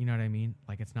favorite. You know what I mean?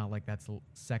 Like, it's not like that's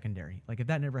secondary. Like, if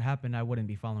that never happened, I wouldn't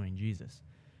be following Jesus.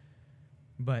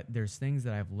 But there's things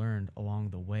that I've learned along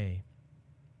the way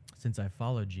since I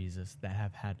followed Jesus that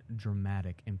have had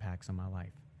dramatic impacts on my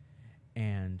life.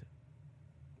 And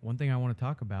one thing I want to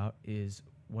talk about is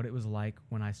what it was like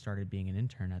when I started being an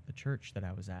intern at the church that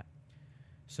I was at.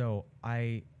 So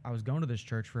I was going to this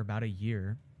church for about a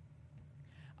year.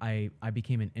 I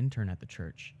became an intern at the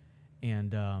church.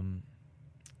 And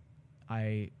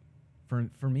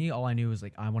for me, all I knew was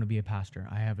like, I want to be a pastor.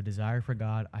 I have a desire for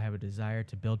God. I have a desire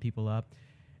to build people up.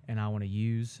 And I want to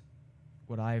use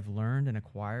what I've learned and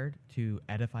acquired to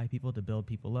edify people, to build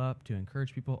people up, to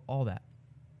encourage people, all that.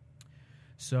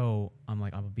 So I'm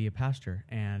like, I'm going to be a pastor.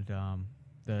 And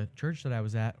the church that I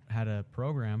was at had a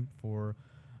program for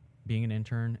being an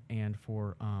intern and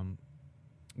for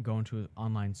going to an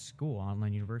online school,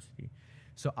 online university.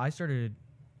 So I started,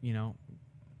 it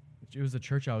was a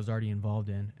church I was already involved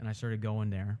in, and I started going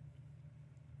there,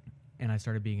 and I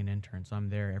started being an intern. So I'm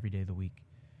there every day of the week,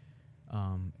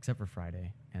 except for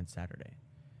Friday and Saturday.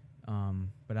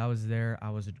 But I was there. I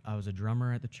was a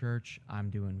drummer at the church. I'm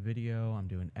doing video. I'm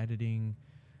doing editing.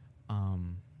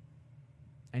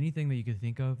 Anything that you could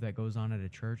think of that goes on at a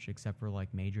church, except for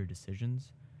like major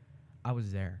decisions, I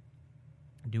was there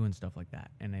doing stuff like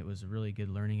that. And it was a really good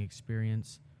learning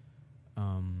experience.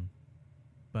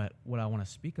 But what I want to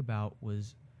speak about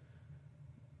was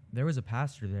there was a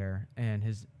pastor there, and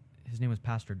his name was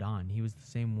Pastor Don. He was the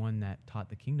same one that taught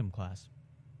the Kingdom class.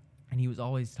 And he was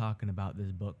always talking about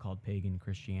this book called Pagan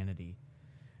Christianity.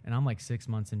 And I'm like 6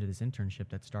 months into this internship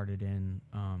that started in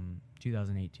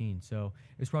 2018. So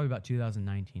it was probably about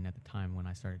 2019 at the time when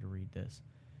I started to read this.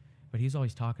 But he's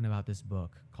always talking about this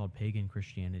book called Pagan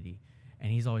Christianity.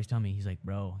 And he's always telling me, he's like,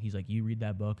 bro, you read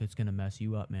that book, it's going to mess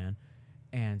you up, man.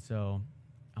 And so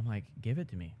I'm like, give it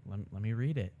to me. Let me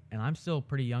read it. And I'm still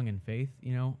pretty young in faith.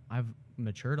 You know, I've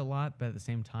matured a lot, but at the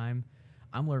same time,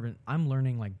 I'm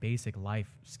learning like basic life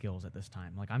skills at this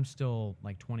time. Like I'm still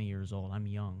like 20 years old. I'm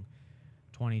young,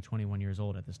 20, 21 years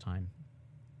old at this time.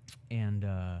 And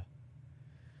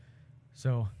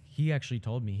so he actually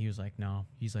told me, he was like, no,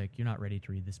 he's like, you're not ready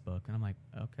to read this book. And I'm like,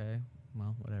 okay,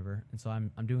 well, whatever. And so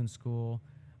I'm doing school.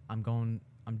 I'm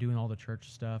doing all the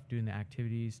church stuff, doing the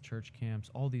activities, church camps,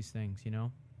 all these things, you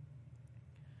know?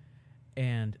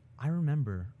 And I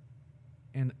remember,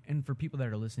 and for people that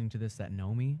are listening to this that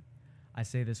know me, I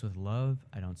say this with love.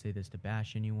 I don't say this to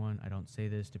bash anyone. I don't say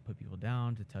this to put people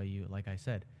down, to tell you, like I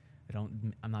said,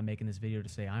 I'm not making this video to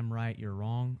say I'm right, you're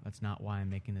wrong. That's not why I'm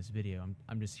making this video.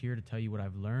 I'm just here to tell you what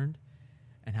I've learned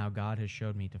and how God has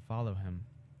showed me to follow him.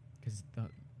 Because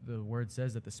the word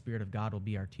says that the Spirit of God will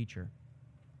be our teacher.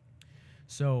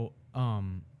 So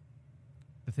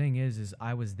the thing is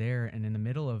I was there, and in the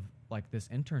middle of like this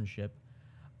internship,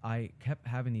 I kept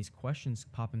having these questions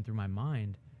popping through my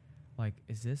mind. Like,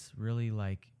 is this really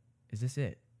like, is this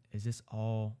it? Is this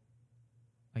all,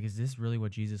 like, is this really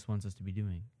what Jesus wants us to be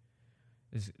doing?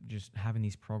 Is just having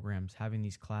these programs, having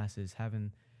these classes,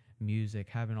 having music,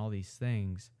 having all these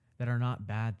things that are not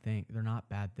bad things. They're not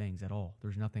bad things at all.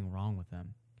 There's nothing wrong with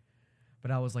them.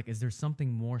 But I was like, is there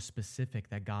something more specific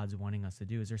that God's wanting us to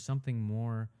do? Is there something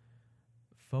more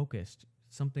focused,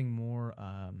 something more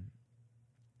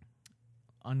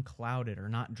unclouded or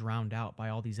not drowned out by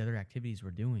all these other activities we're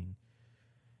doing?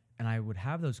 And I would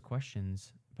have those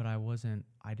questions, but I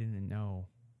didn't know.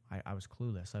 I was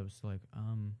clueless. I was like,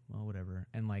 well, whatever.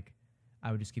 And like,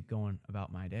 I would just keep going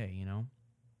about my day, you know?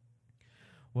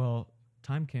 Well,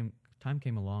 time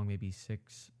came along, maybe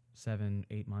 6, 7,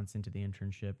 8 months into the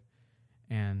internship,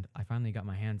 and I finally got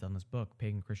my hands on this book,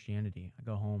 Pagan Christianity. I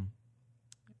go home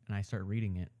and I start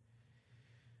reading it.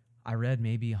 I read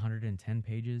maybe 110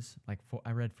 pages.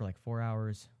 I read for like 4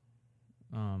 hours.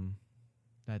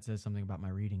 That says something about my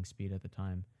reading speed at the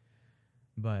time.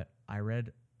 But I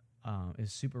read,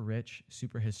 is super rich,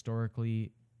 super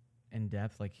historically in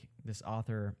depth. Like this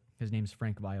author, his name's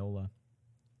Frank Viola.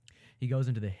 He goes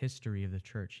into the history of the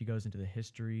church. He goes into the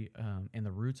history and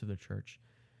the roots of the church.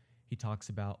 He talks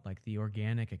about like the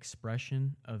organic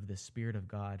expression of the Spirit of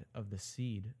God, of the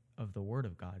seed of the Word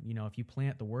of God. You know, if you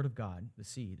plant the Word of God, the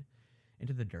seed,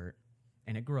 into the dirt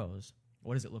and it grows,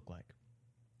 what does it look like?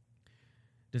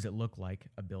 Does it look like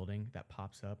a building that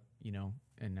pops up, you know,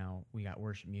 and now we got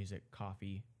worship music,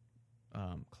 coffee,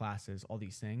 classes, all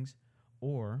these things?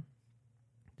 Or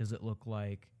does it look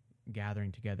like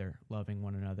gathering together, loving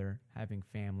one another, having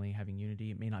family, having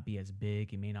unity? It may not be as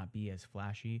big, it may not be as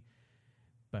flashy,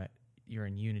 but you're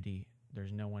in unity.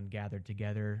 There's no one gathered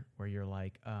together where you're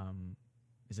like,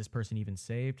 is this person even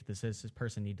saved? Does this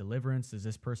person need deliverance? Is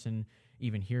this person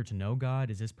even here to know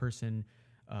God? Is this person's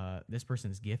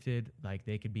gifted? Like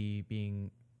they could be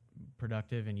being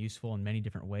productive and useful in many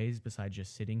different ways besides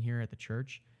just sitting here at the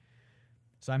church.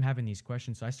 So I'm having these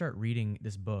questions. So I start reading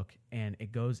this book, and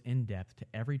it goes in depth to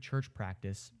every church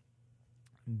practice,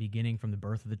 beginning from the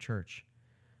birth of the church.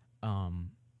 And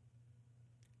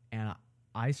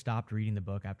I stopped reading the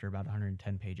book after about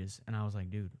 110 pages, and I was like,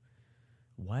 dude,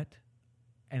 what?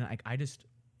 And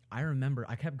I remember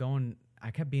I kept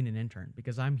being an intern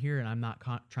because I'm here and I'm not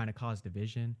trying to cause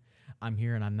division. I'm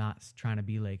here and I'm not trying to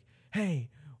be like, hey,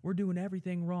 we're doing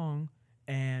everything wrong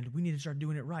and we need to start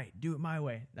doing it right. Do it my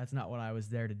way. That's not what I was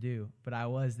there to do. But I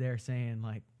was there saying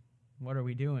like, what are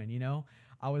we doing? You know,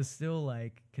 I was still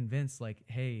like convinced like,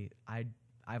 hey,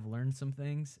 I've learned some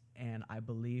things and I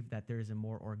believe that there's a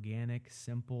more organic,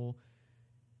 simple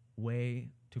way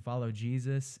to follow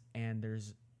Jesus, and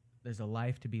there's a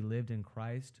life to be lived in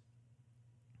Christ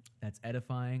that's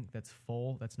edifying, that's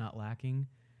full, that's not lacking,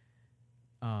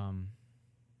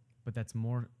 but that's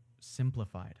more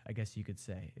simplified, I guess you could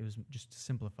say. It was just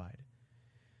simplified.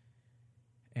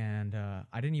 And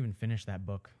I didn't even finish that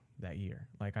book that year.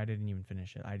 Like, I didn't even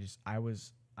finish it. I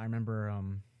remember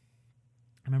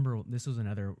this was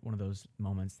another one of those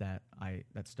moments that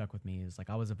stuck with me, is like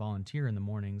I was a volunteer in the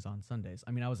mornings on Sundays.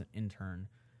 I mean, I was an intern,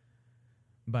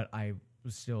 but I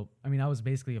was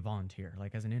basically a volunteer.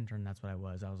 Like as an intern, that's what I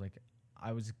was.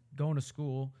 I was going to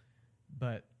school,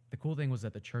 but the cool thing was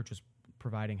that the church was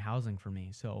providing housing for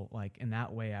me. So like in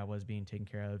that way I was being taken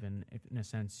care of and in a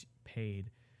sense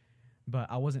paid, but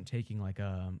I wasn't taking like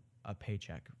a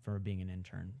paycheck for being an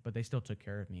intern, but they still took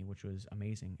care of me, which was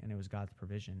amazing. And it was God's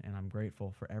provision. And I'm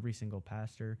grateful for every single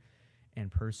pastor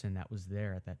and person that was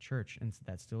there at that church and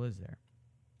that still is there,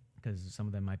 because some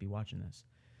of them might be watching this.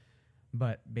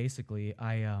 But basically,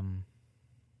 I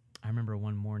remember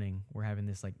one morning we're having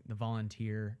this like the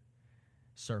volunteer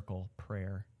circle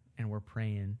prayer, and we're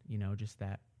praying, just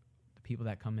that the people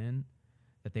that come in,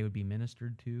 that they would be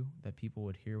ministered to, that people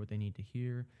would hear what they need to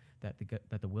hear, that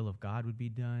the will of God would be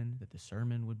done, that the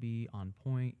sermon would be on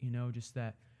point, just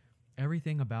that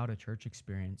everything about a church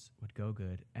experience would go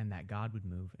good, and that God would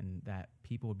move, and that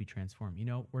people would be transformed.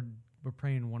 We're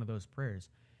praying one of those prayers,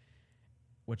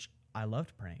 which I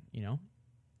loved praying,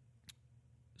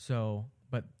 So,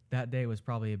 but that day was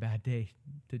probably a bad day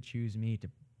to choose me to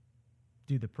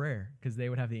do the prayer, because they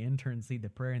would have the interns lead the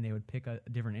prayer, and they would pick a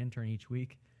different intern each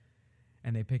week,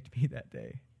 and they picked me that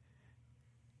day.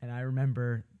 And I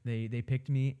remember they picked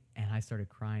me, and I started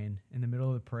crying in the middle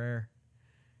of the prayer,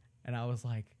 and I was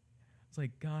like,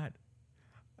 God,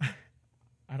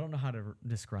 I don't know how to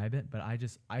describe it, but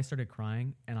I started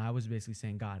crying, and I was basically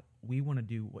saying, God, we want to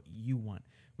do what you want.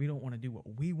 We don't want to do what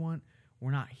we want.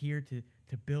 We're not here to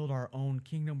build our own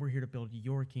kingdom. We're here to build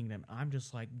your kingdom. I'm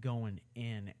just like going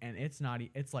in, and it's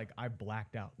like I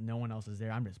blacked out. No one else is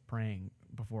there. I'm just praying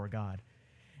before God.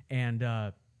 And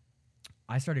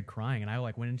I started crying, and I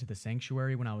went into the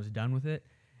sanctuary when I was done with it,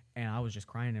 and I was just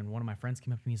crying. And one of my friends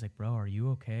came up to me. He's like, bro, are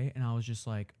you okay? And I was just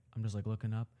like, I'm just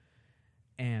looking up,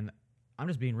 and I'm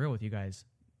just being real with you guys.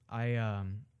 I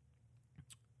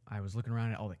was looking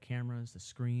around at all the cameras, the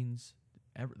screens,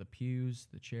 the pews,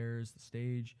 the chairs, the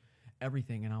stage,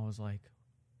 everything. And I was like,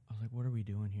 what are we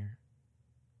doing here?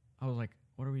 I was like,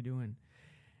 what are we doing?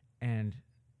 And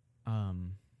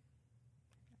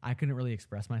I couldn't really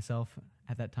express myself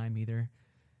at that time either,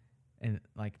 and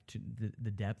to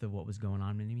the depth of what was going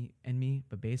on in me.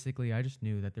 But basically, I just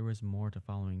knew that there was more to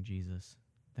following Jesus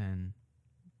than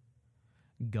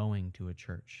going to a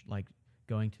church,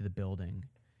 going to the building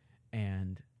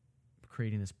and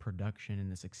creating this production and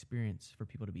this experience for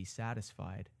people to be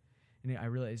satisfied. And I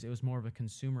realized it was more of a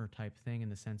consumer type thing, in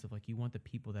the sense of you want the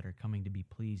people that are coming to be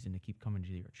pleased and to keep coming to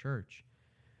your church.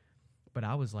 But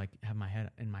I was in my head,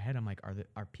 I'm like,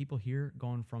 are people here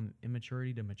going from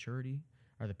immaturity to maturity?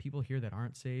 Are the people here that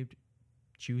aren't saved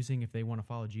choosing if they want to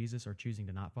follow Jesus or choosing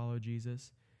to not follow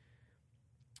Jesus?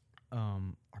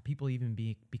 Are people even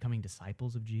becoming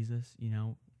disciples of Jesus?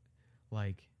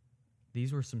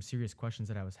 These were some serious questions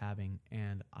that I was having,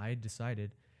 and I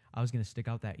decided I was going to stick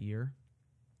out that year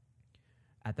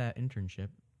at that internship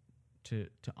to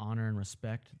honor and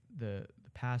respect the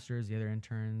pastors, the other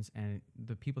interns, and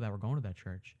the people that were going to that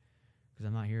church. Because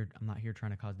I'm not here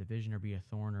trying to cause division or be a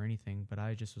thorn or anything, but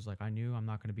I just was I knew I'm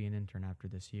not going to be an intern after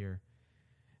this year.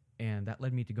 And that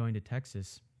led me to going to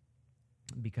Texas,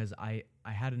 because I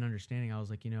had an understanding. I was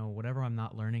like, whatever I'm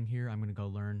not learning here, I'm going to go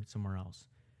learn somewhere else.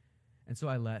 And so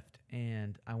I left,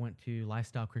 and I went to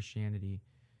Lifestyle Christianity,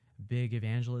 big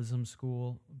evangelism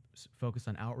school, focused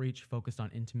on outreach, focused on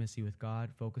intimacy with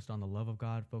God, focused on the love of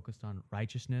God, focused on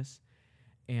righteousness.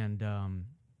 And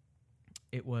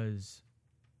it was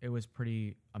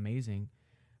pretty amazing.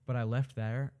 But I left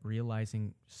there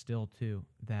realizing still too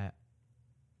that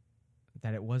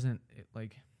it wasn't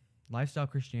Lifestyle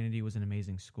Christianity was an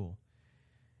amazing school,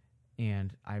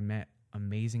 and I met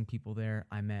amazing people there.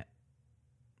 I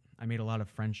made a lot of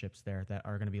friendships there that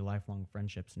are going to be lifelong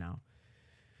friendships now.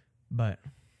 But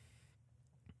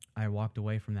I walked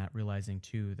away from that realizing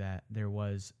too that there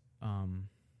was an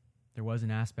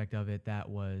aspect of it that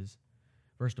was,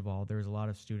 first of all, there was a lot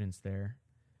of students there,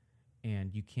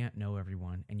 and you can't know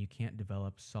everyone, and you can't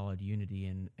develop solid unity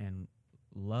and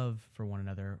love for one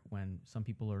another when some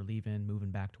people are leaving,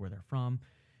 moving back to where they're from,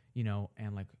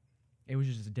 and it was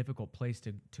just a difficult place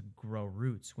to grow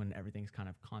roots when everything's kind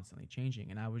of constantly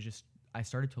changing. And I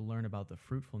started to learn about the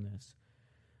fruitfulness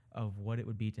of what it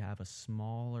would be to have a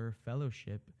smaller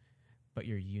fellowship, but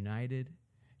you're united,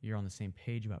 you're on the same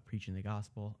page about preaching the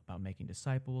gospel, about making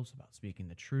disciples, about speaking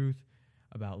the truth,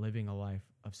 about living a life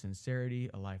of sincerity,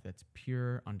 a life that's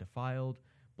pure, undefiled,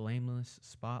 blameless,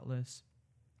 spotless,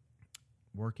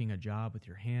 working a job with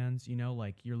your hands,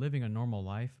 you're living a normal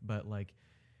life, but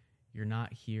you're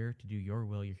not here to do your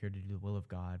will, you're here to do the will of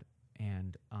God.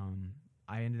 And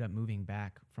I ended up moving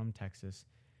back from Texas,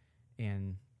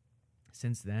 and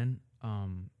since then,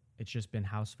 it's just been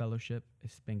house fellowship.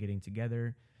 It's been getting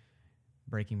together,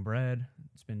 breaking bread.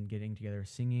 It's been getting together,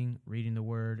 singing, reading the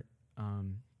word.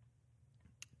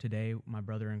 Today, my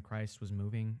brother in Christ was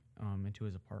moving into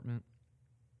his apartment.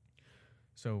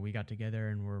 So we got together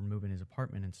and we're moving his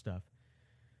apartment and stuff,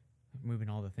 moving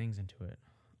all the things into it.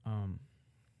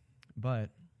 But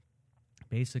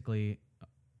basically,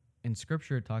 in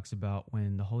Scripture, it talks about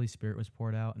when the Holy Spirit was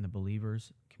poured out and the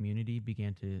believers' community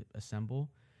began to assemble,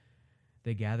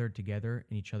 they gathered together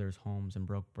in each other's homes and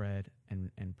broke bread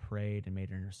and prayed and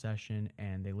made intercession,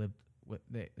 and they lived.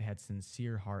 They had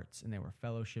sincere hearts, and they were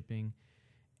fellowshipping,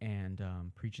 and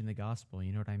preaching the gospel.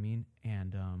 You know what I mean?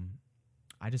 And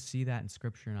I just see that in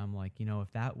Scripture, and I'm like,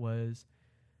 if that was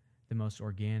the most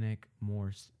organic,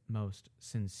 most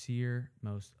sincere,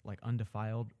 most like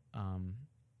undefiled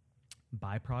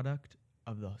byproduct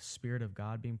of the Spirit of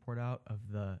God being poured out, of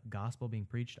the gospel being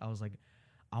preached, I was like,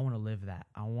 I want to live that.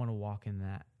 I want to walk in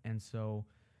that. And so,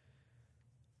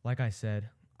 like I said,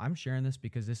 I'm sharing this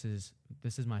because this is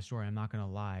my story. I'm not going to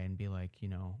lie and be like,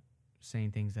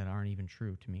 saying things that aren't even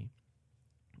true to me.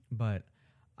 But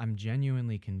I'm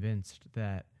genuinely convinced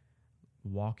that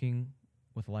walking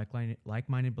with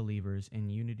like-minded believers in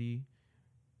unity,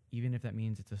 even if that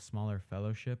means it's a smaller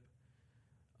fellowship,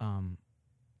 I'm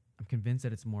convinced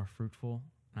that it's more fruitful.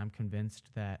 And I'm convinced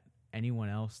that anyone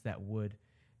else that would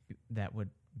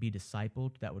be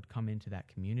discipled, that would come into that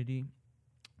community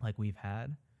like we've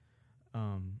had,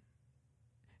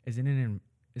 is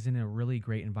in a really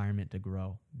great environment to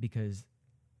grow, because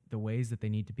the ways that they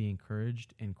need to be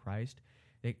encouraged in Christ,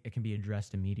 it can be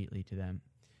addressed immediately to them.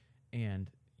 And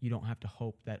you don't have to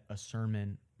hope that a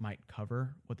sermon might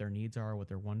cover what their needs are, what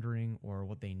they're wondering, or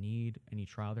what they need, any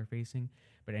trial they're facing.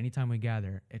 But anytime we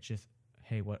gather, it's just,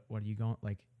 hey, what are you going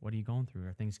through?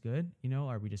 Are things good?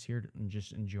 Are we just here and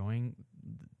just enjoying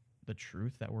the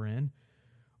truth that we're in?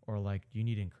 Or like, do you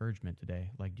need encouragement today?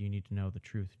 Like, do you need to know the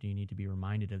truth? Do you need to be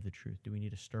reminded of the truth? Do we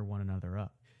need to stir one another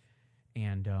up?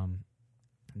 And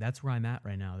that's where I'm at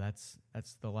right now. That's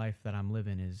the life that I'm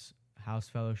living, is house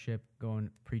fellowship,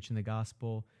 going, preaching the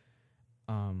gospel.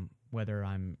 Whether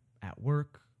I'm at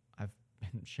work, I've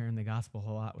been sharing the gospel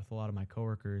a lot with a lot of my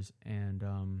coworkers. And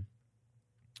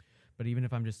but even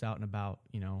if I'm just out and about,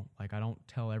 like, I don't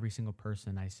tell every single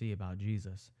person I see about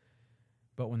Jesus.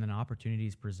 But when an opportunity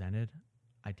is presented,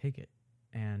 I take it,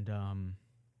 and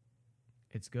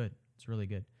it's good. It's really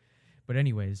good. But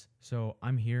anyways, so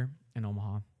I'm here in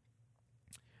Omaha.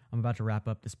 I'm about to wrap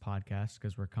up this podcast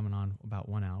because we're coming on about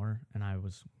 1 hour, and I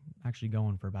was actually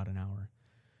going for about an hour,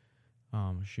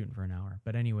 shooting for an hour.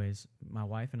 But anyways, my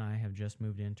wife and I have just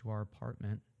moved into our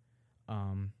apartment.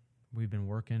 We've been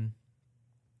working,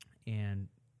 and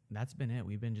that's been it.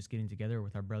 We've been just getting together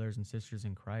with our brothers and sisters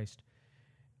in Christ,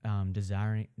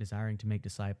 desiring to make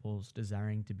disciples,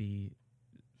 desiring to be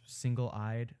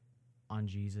single-eyed on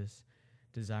Jesus,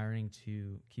 desiring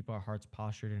to keep our hearts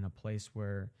postured in a place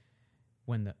where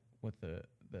with the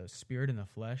spirit and the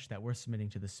flesh, that we're submitting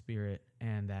to the Spirit,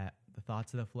 and that the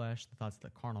thoughts of the flesh, the thoughts of the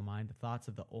carnal mind, the thoughts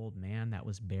of the old man that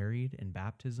was buried in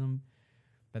baptism,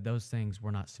 that those things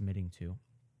we're not submitting to.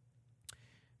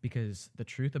 Because the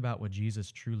truth about what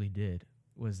Jesus truly did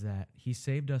was that he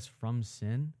saved us from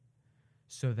sin,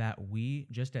 so that we,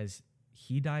 just as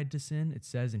he died to sin, it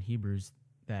says in Hebrews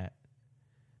that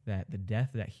the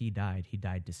death that he died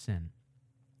to sin.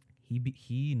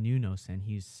 He knew no sin.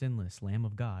 He's sinless, Lamb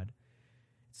of God.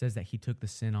 It says that he took the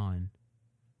sin on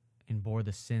and bore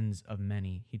the sins of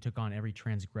many. He took on every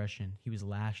transgression. He was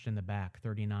lashed in the back,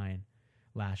 39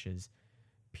 lashes,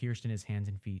 pierced in his hands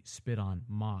and feet, spit on,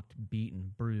 mocked,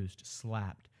 beaten, bruised,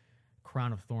 slapped,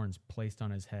 crown of thorns placed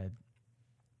on his head.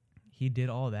 He did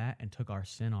all that and took our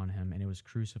sin on him, and it was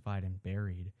crucified and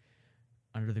buried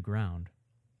under the ground.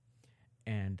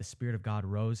 And the Spirit of God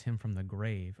rose him from the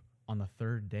grave on the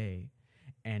third day,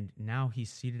 and now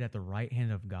he's seated at the right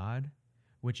hand of God,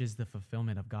 which is the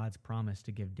fulfillment of God's promise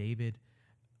to give David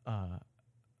a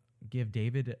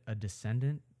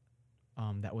descendant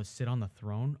that would sit on the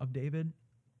throne of David,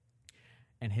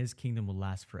 and his kingdom will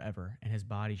last forever, and his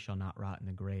body shall not rot in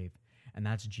the grave. And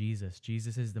that's Jesus.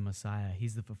 Jesus is the Messiah.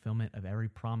 He's the fulfillment of every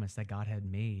promise that God had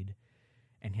made.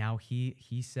 And how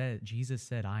Jesus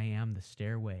said, I am the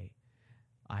stairway.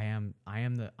 I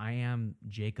am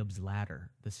Jacob's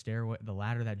ladder, the stairway, the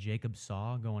ladder that Jacob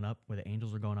saw going up, where the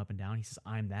angels were going up and down. He says,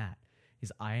 I'm that.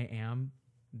 I am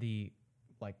the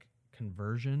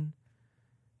conversion.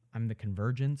 I'm the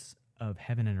convergence of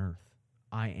heaven and earth.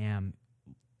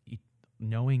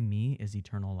 Knowing me is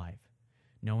eternal life.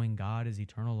 Knowing God is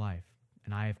eternal life.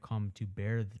 And I have come to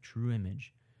bear the true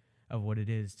image of what it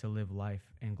is to live life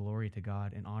in glory to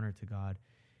God, and honor to God,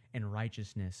 and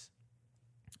righteousness.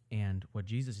 And what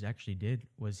Jesus actually did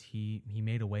was he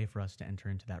made a way for us to enter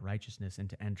into that righteousness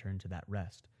and to enter into that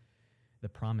rest, the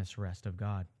promised rest of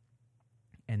God.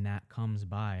 And that comes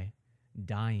by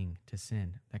dying to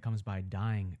sin. That comes by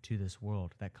dying to this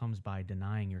world. That comes by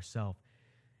denying yourself.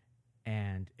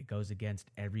 And it goes against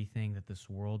everything that this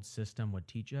world system would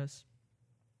teach us.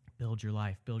 Build your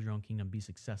life, build your own kingdom, be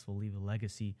successful, leave a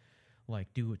legacy,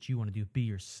 do what you want to do, be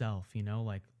yourself,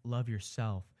 love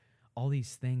yourself. All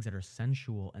these things that are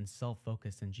sensual and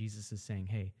self-focused, and Jesus is saying,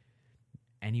 hey,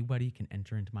 anybody can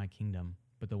enter into my kingdom,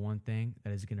 but the one thing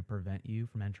that is going to prevent you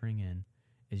from entering in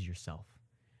is yourself.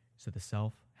 So the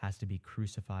self has to be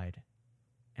crucified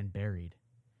and buried.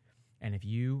 And if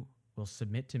you will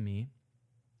submit to me,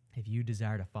 if you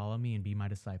desire to follow me and be my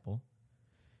disciple,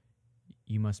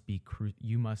 you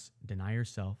must deny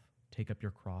yourself, take up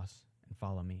your cross, and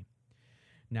follow me.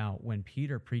 Now, when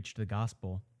Peter preached the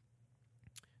gospel,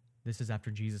 this is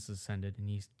after Jesus ascended, and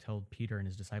he told Peter and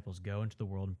his disciples, go into the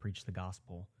world and preach the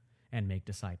gospel and make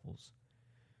disciples.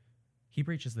 He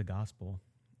preaches the gospel,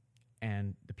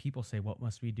 and the people say, what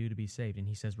must we do to be saved? And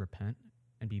he says, repent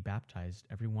and be baptized,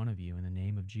 every one of you, in the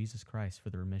name of Jesus Christ for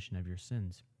the remission of your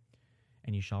sins,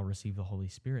 and you shall receive the Holy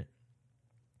Spirit.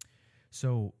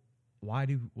 So why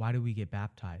do we get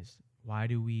baptized?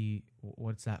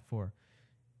 What's that for?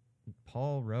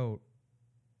 Paul wrote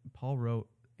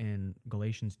in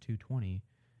Galatians 2:20,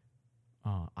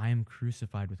 I am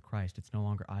crucified with Christ. It's no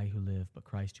longer I who live, but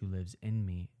Christ who lives in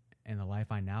me. And the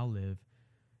life I now live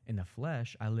in the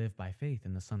flesh, I live by faith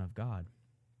in the Son of God.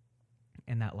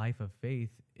 And that life of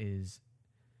faith is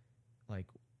like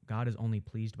God is only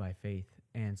pleased by faith.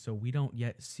 And so we don't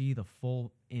yet see the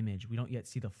full image. We don't yet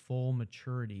see the full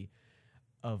maturity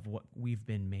of what we've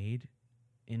been made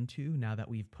into now that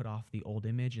we've put off the old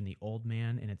image and the old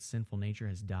man and its sinful nature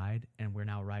has died, and we're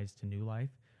now rise to new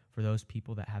life. For those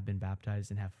people that have been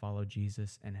baptized and have followed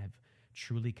Jesus and have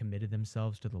truly committed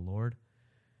themselves to the Lord,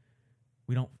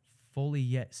 we don't fully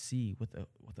yet see with a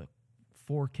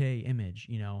 4K image,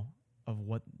 of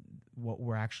what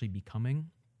we're actually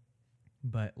becoming,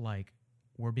 but like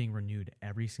we're being renewed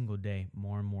every single day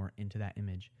more and more into that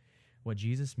image. What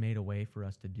Jesus made a way for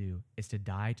us to do is to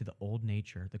die to the old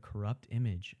nature, the corrupt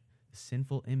image, the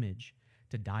sinful image,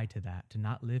 to die to that, to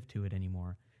not live to it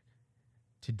anymore,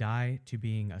 to die to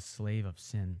being a slave of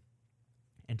sin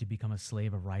and to become a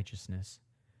slave of righteousness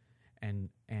and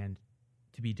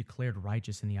to be declared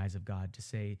righteous in the eyes of God, to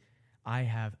say,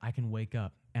 I can wake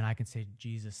up and I can say,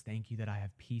 Jesus, thank you that I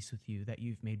have peace with you, that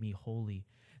you've made me holy,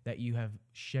 that you have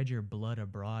shed your blood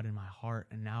abroad in my heart,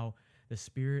 and now the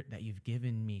Spirit that you've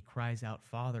given me cries out,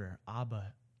 Father,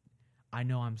 Abba. I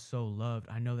know I'm so loved.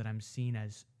 I know that I'm seen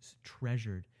as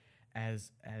treasured,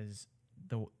 as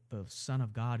the Son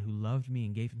of God who loved me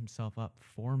and gave himself up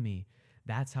for me.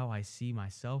 That's how I see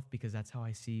myself, because that's how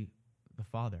I see the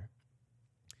Father.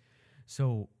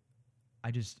 So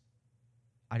I just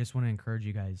want to encourage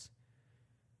you guys,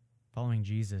 following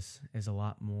Jesus is a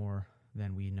lot more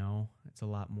than we know. It's a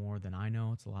lot more than I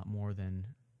know. It's a lot more than...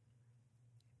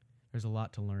 There's a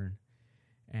lot to learn,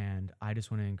 and I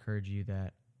just want to encourage you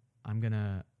that I'm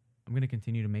gonna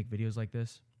continue to make videos like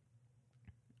this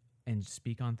and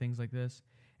speak on things like this.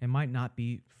 It might not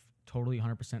be totally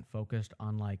 100% focused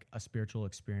on like a spiritual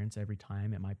experience every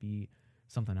time. It might be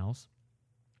something else,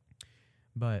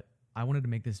 but I wanted to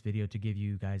make this video to give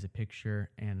you guys a picture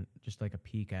and just like a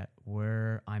peek at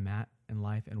where I'm at in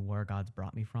life and where God's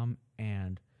brought me from,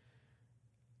 and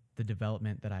the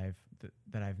development that I've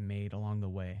made along the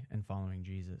way in following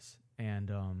Jesus. And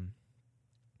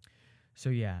so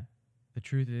yeah, the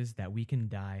truth is that we can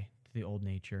die to the old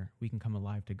nature. We can come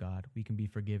alive to God. We can be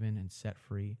forgiven and set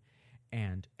free.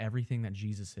 And everything that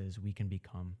Jesus is, we can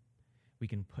become. We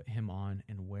can put him on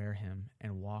and wear him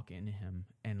and walk in him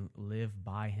and live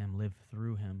by him, live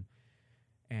through him.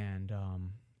 And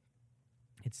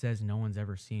it says no one's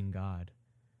ever seen God,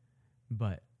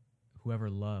 but whoever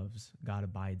loves, God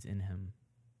abides in him.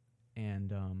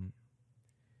 And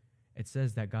it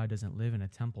says that God doesn't live in a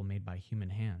temple made by human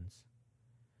hands.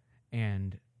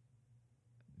 And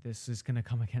this is going to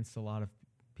come against a lot of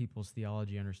people's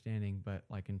theology understanding, but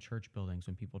like in church buildings,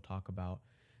 when people talk about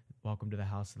welcome to the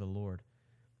house of the Lord,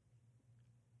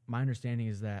 my understanding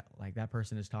is that like that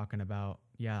person is talking about,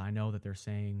 yeah, I know that they're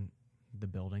saying the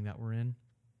building that we're in,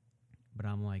 but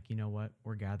I'm like, you know what?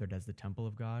 We're gathered as the temple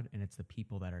of God, and it's the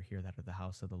people that are here that are the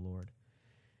house of the Lord,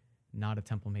 not a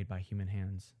temple made by human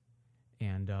hands.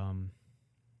 And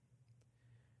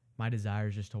my desire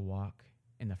is just to walk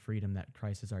in the freedom that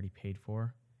Christ has already paid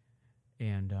for,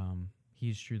 and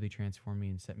he's truly transformed me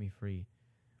and set me free.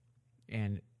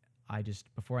 And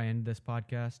before I end this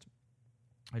podcast,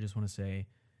 I just want to say,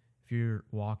 if you're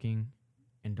walking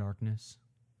in darkness,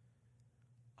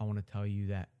 I want to tell you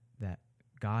that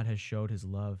God has showed his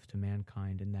love to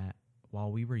mankind, in that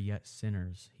while we were yet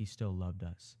sinners, he still loved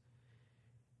us.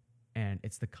 And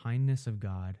it's the kindness of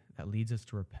God that leads us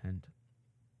to repent,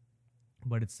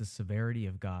 but it's the severity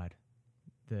of God,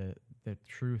 the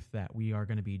truth that we are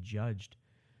going to be judged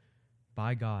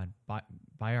by God,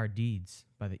 by our deeds,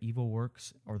 by the evil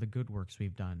works or the good works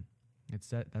we've done.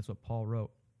 That's what Paul wrote.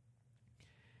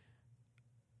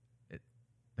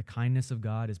 The kindness of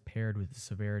God is paired with the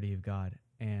severity of God,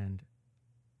 and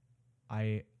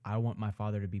I want my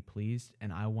Father to be pleased,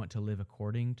 and I want to live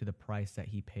according to the price that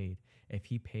he paid. If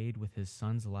he paid with his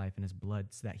son's life and his blood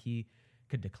so that he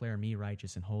could declare me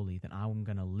righteous and holy, then I'm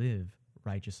going to live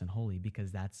righteous and holy,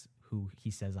 because that's who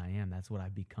he says I am. That's what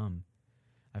I've become.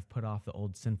 I've put off the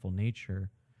old sinful nature.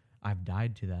 I've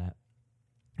died to that.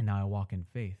 And now I walk in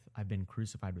faith. I've been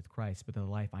crucified with Christ, but the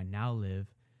life I now live,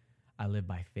 I live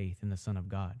by faith in the Son of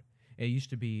God. It used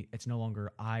to be, it's no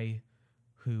longer I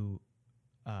who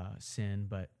sin,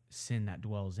 but sin that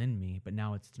dwells in me. But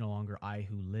now it's no longer I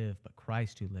who live, but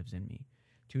Christ who lives in me.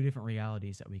 Two different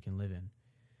realities that we can live in.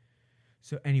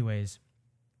 So anyways,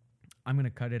 I'm going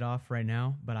to cut it off right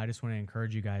now, but I just want to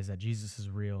encourage you guys that Jesus is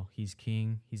real. He's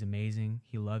King. He's amazing.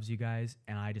 He loves you guys.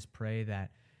 And I just pray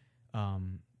that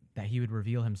that he would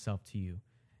reveal himself to you.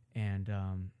 And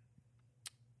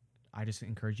I just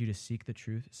encourage you to seek the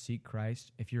truth, seek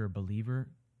Christ. If you're a believer,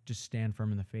 just stand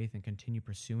firm in the faith and continue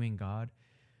pursuing God.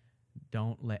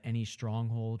 Don't let any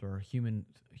stronghold or human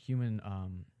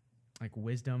like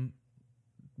wisdom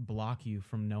block you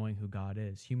from knowing who God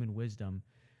is. Human wisdom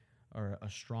or a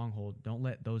stronghold, don't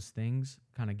let those things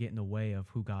kind of get in the way of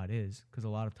who God is, because a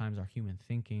lot of times our human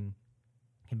thinking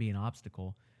can be an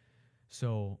obstacle.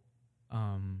 So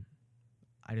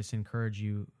I just encourage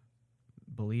you,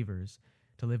 believers,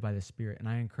 to live by the Spirit. And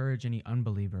I encourage any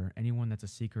unbeliever, anyone that's a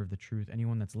seeker of the truth,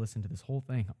 anyone that's listened to this whole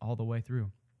thing all the way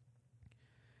through,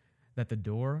 that the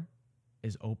door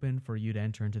is open for you to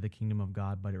enter into the kingdom of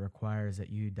God, but it requires that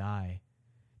you die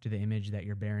to the image that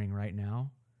you're bearing right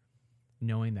now,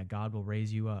 knowing that God will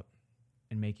raise you up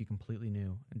and make you completely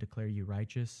new and declare you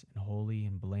righteous and holy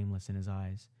and blameless in his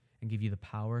eyes, and give you the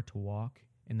power to walk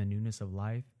in the newness of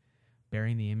life,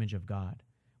 bearing the image of God,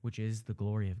 which is the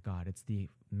glory of God. It's the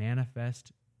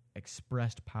manifest,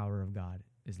 expressed power of God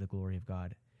is the glory of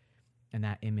God. And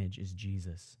that image is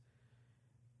Jesus.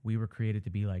 We were created to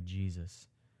be like Jesus.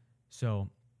 So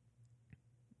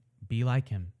be like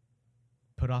him.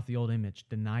 Put off the old image.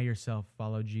 Deny yourself.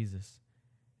 Follow Jesus.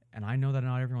 And I know that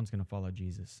not everyone's going to follow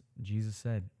Jesus. Jesus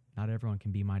said, not everyone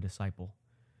can be my disciple.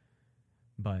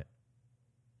 But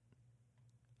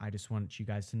I just want you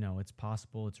guys to know it's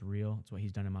possible. It's real. It's what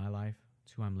he's done in my life.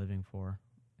 It's who I'm living for.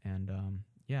 And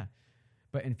yeah.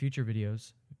 But in future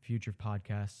videos, future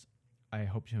podcasts, I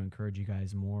hope to encourage you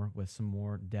guys more with some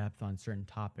more depth on certain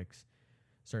topics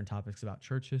about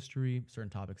church history, certain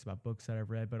topics about books that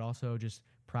I've read, but also just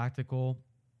practical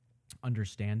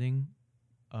understanding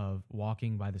of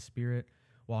walking by the Spirit,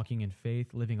 walking in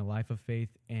faith, living a life of faith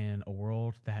in a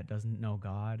world that doesn't know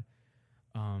God.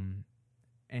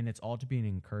 And it's all to be an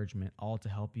encouragement, all to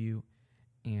help you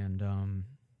and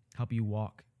help you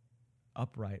walk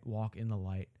upright, walk in the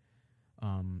light,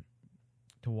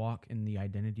 to walk in the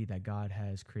identity that God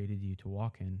has created you to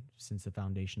walk in since the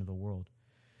foundation of the world.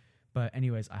 But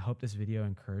anyways, I hope this video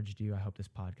encouraged you. I hope this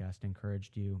podcast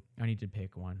encouraged you. I need to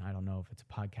pick one. I don't know if it's a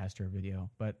podcast or a video,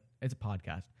 but it's a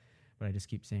podcast. But I just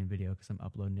keep saying video because I'm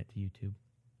uploading it to YouTube.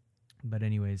 But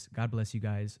anyways, God bless you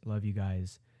guys. Love you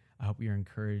guys. I hope you're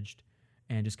encouraged.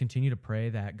 And just continue to pray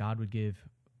that God would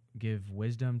give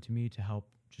wisdom to me to help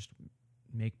just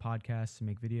make podcasts and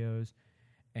make videos,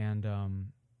 and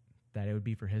that it would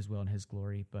be for his will and his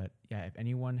glory. But yeah,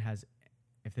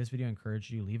 if this video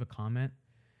encouraged you, leave a comment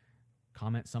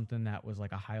something that was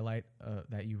like a highlight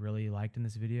that you really liked in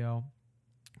this video.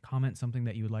 Comment something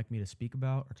that you would like me to speak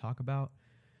about or talk about.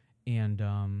 And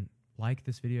like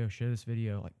this video, share this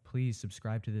video. Like, please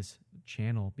subscribe to this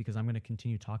channel, because I'm going to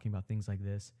continue talking about things like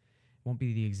this. It won't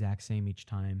be the exact same each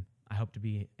time. I hope to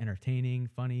be entertaining,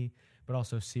 funny, but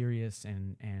also serious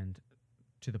and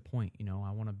to the point. You know,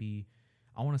 I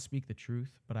want to speak the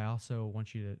truth, but I also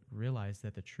want you to realize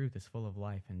that the truth is full of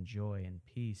life and joy and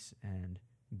peace and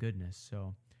goodness.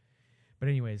 So, but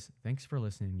anyways, thanks for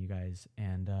listening, you guys.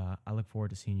 And I look forward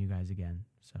to seeing you guys again.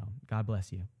 So God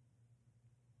bless you.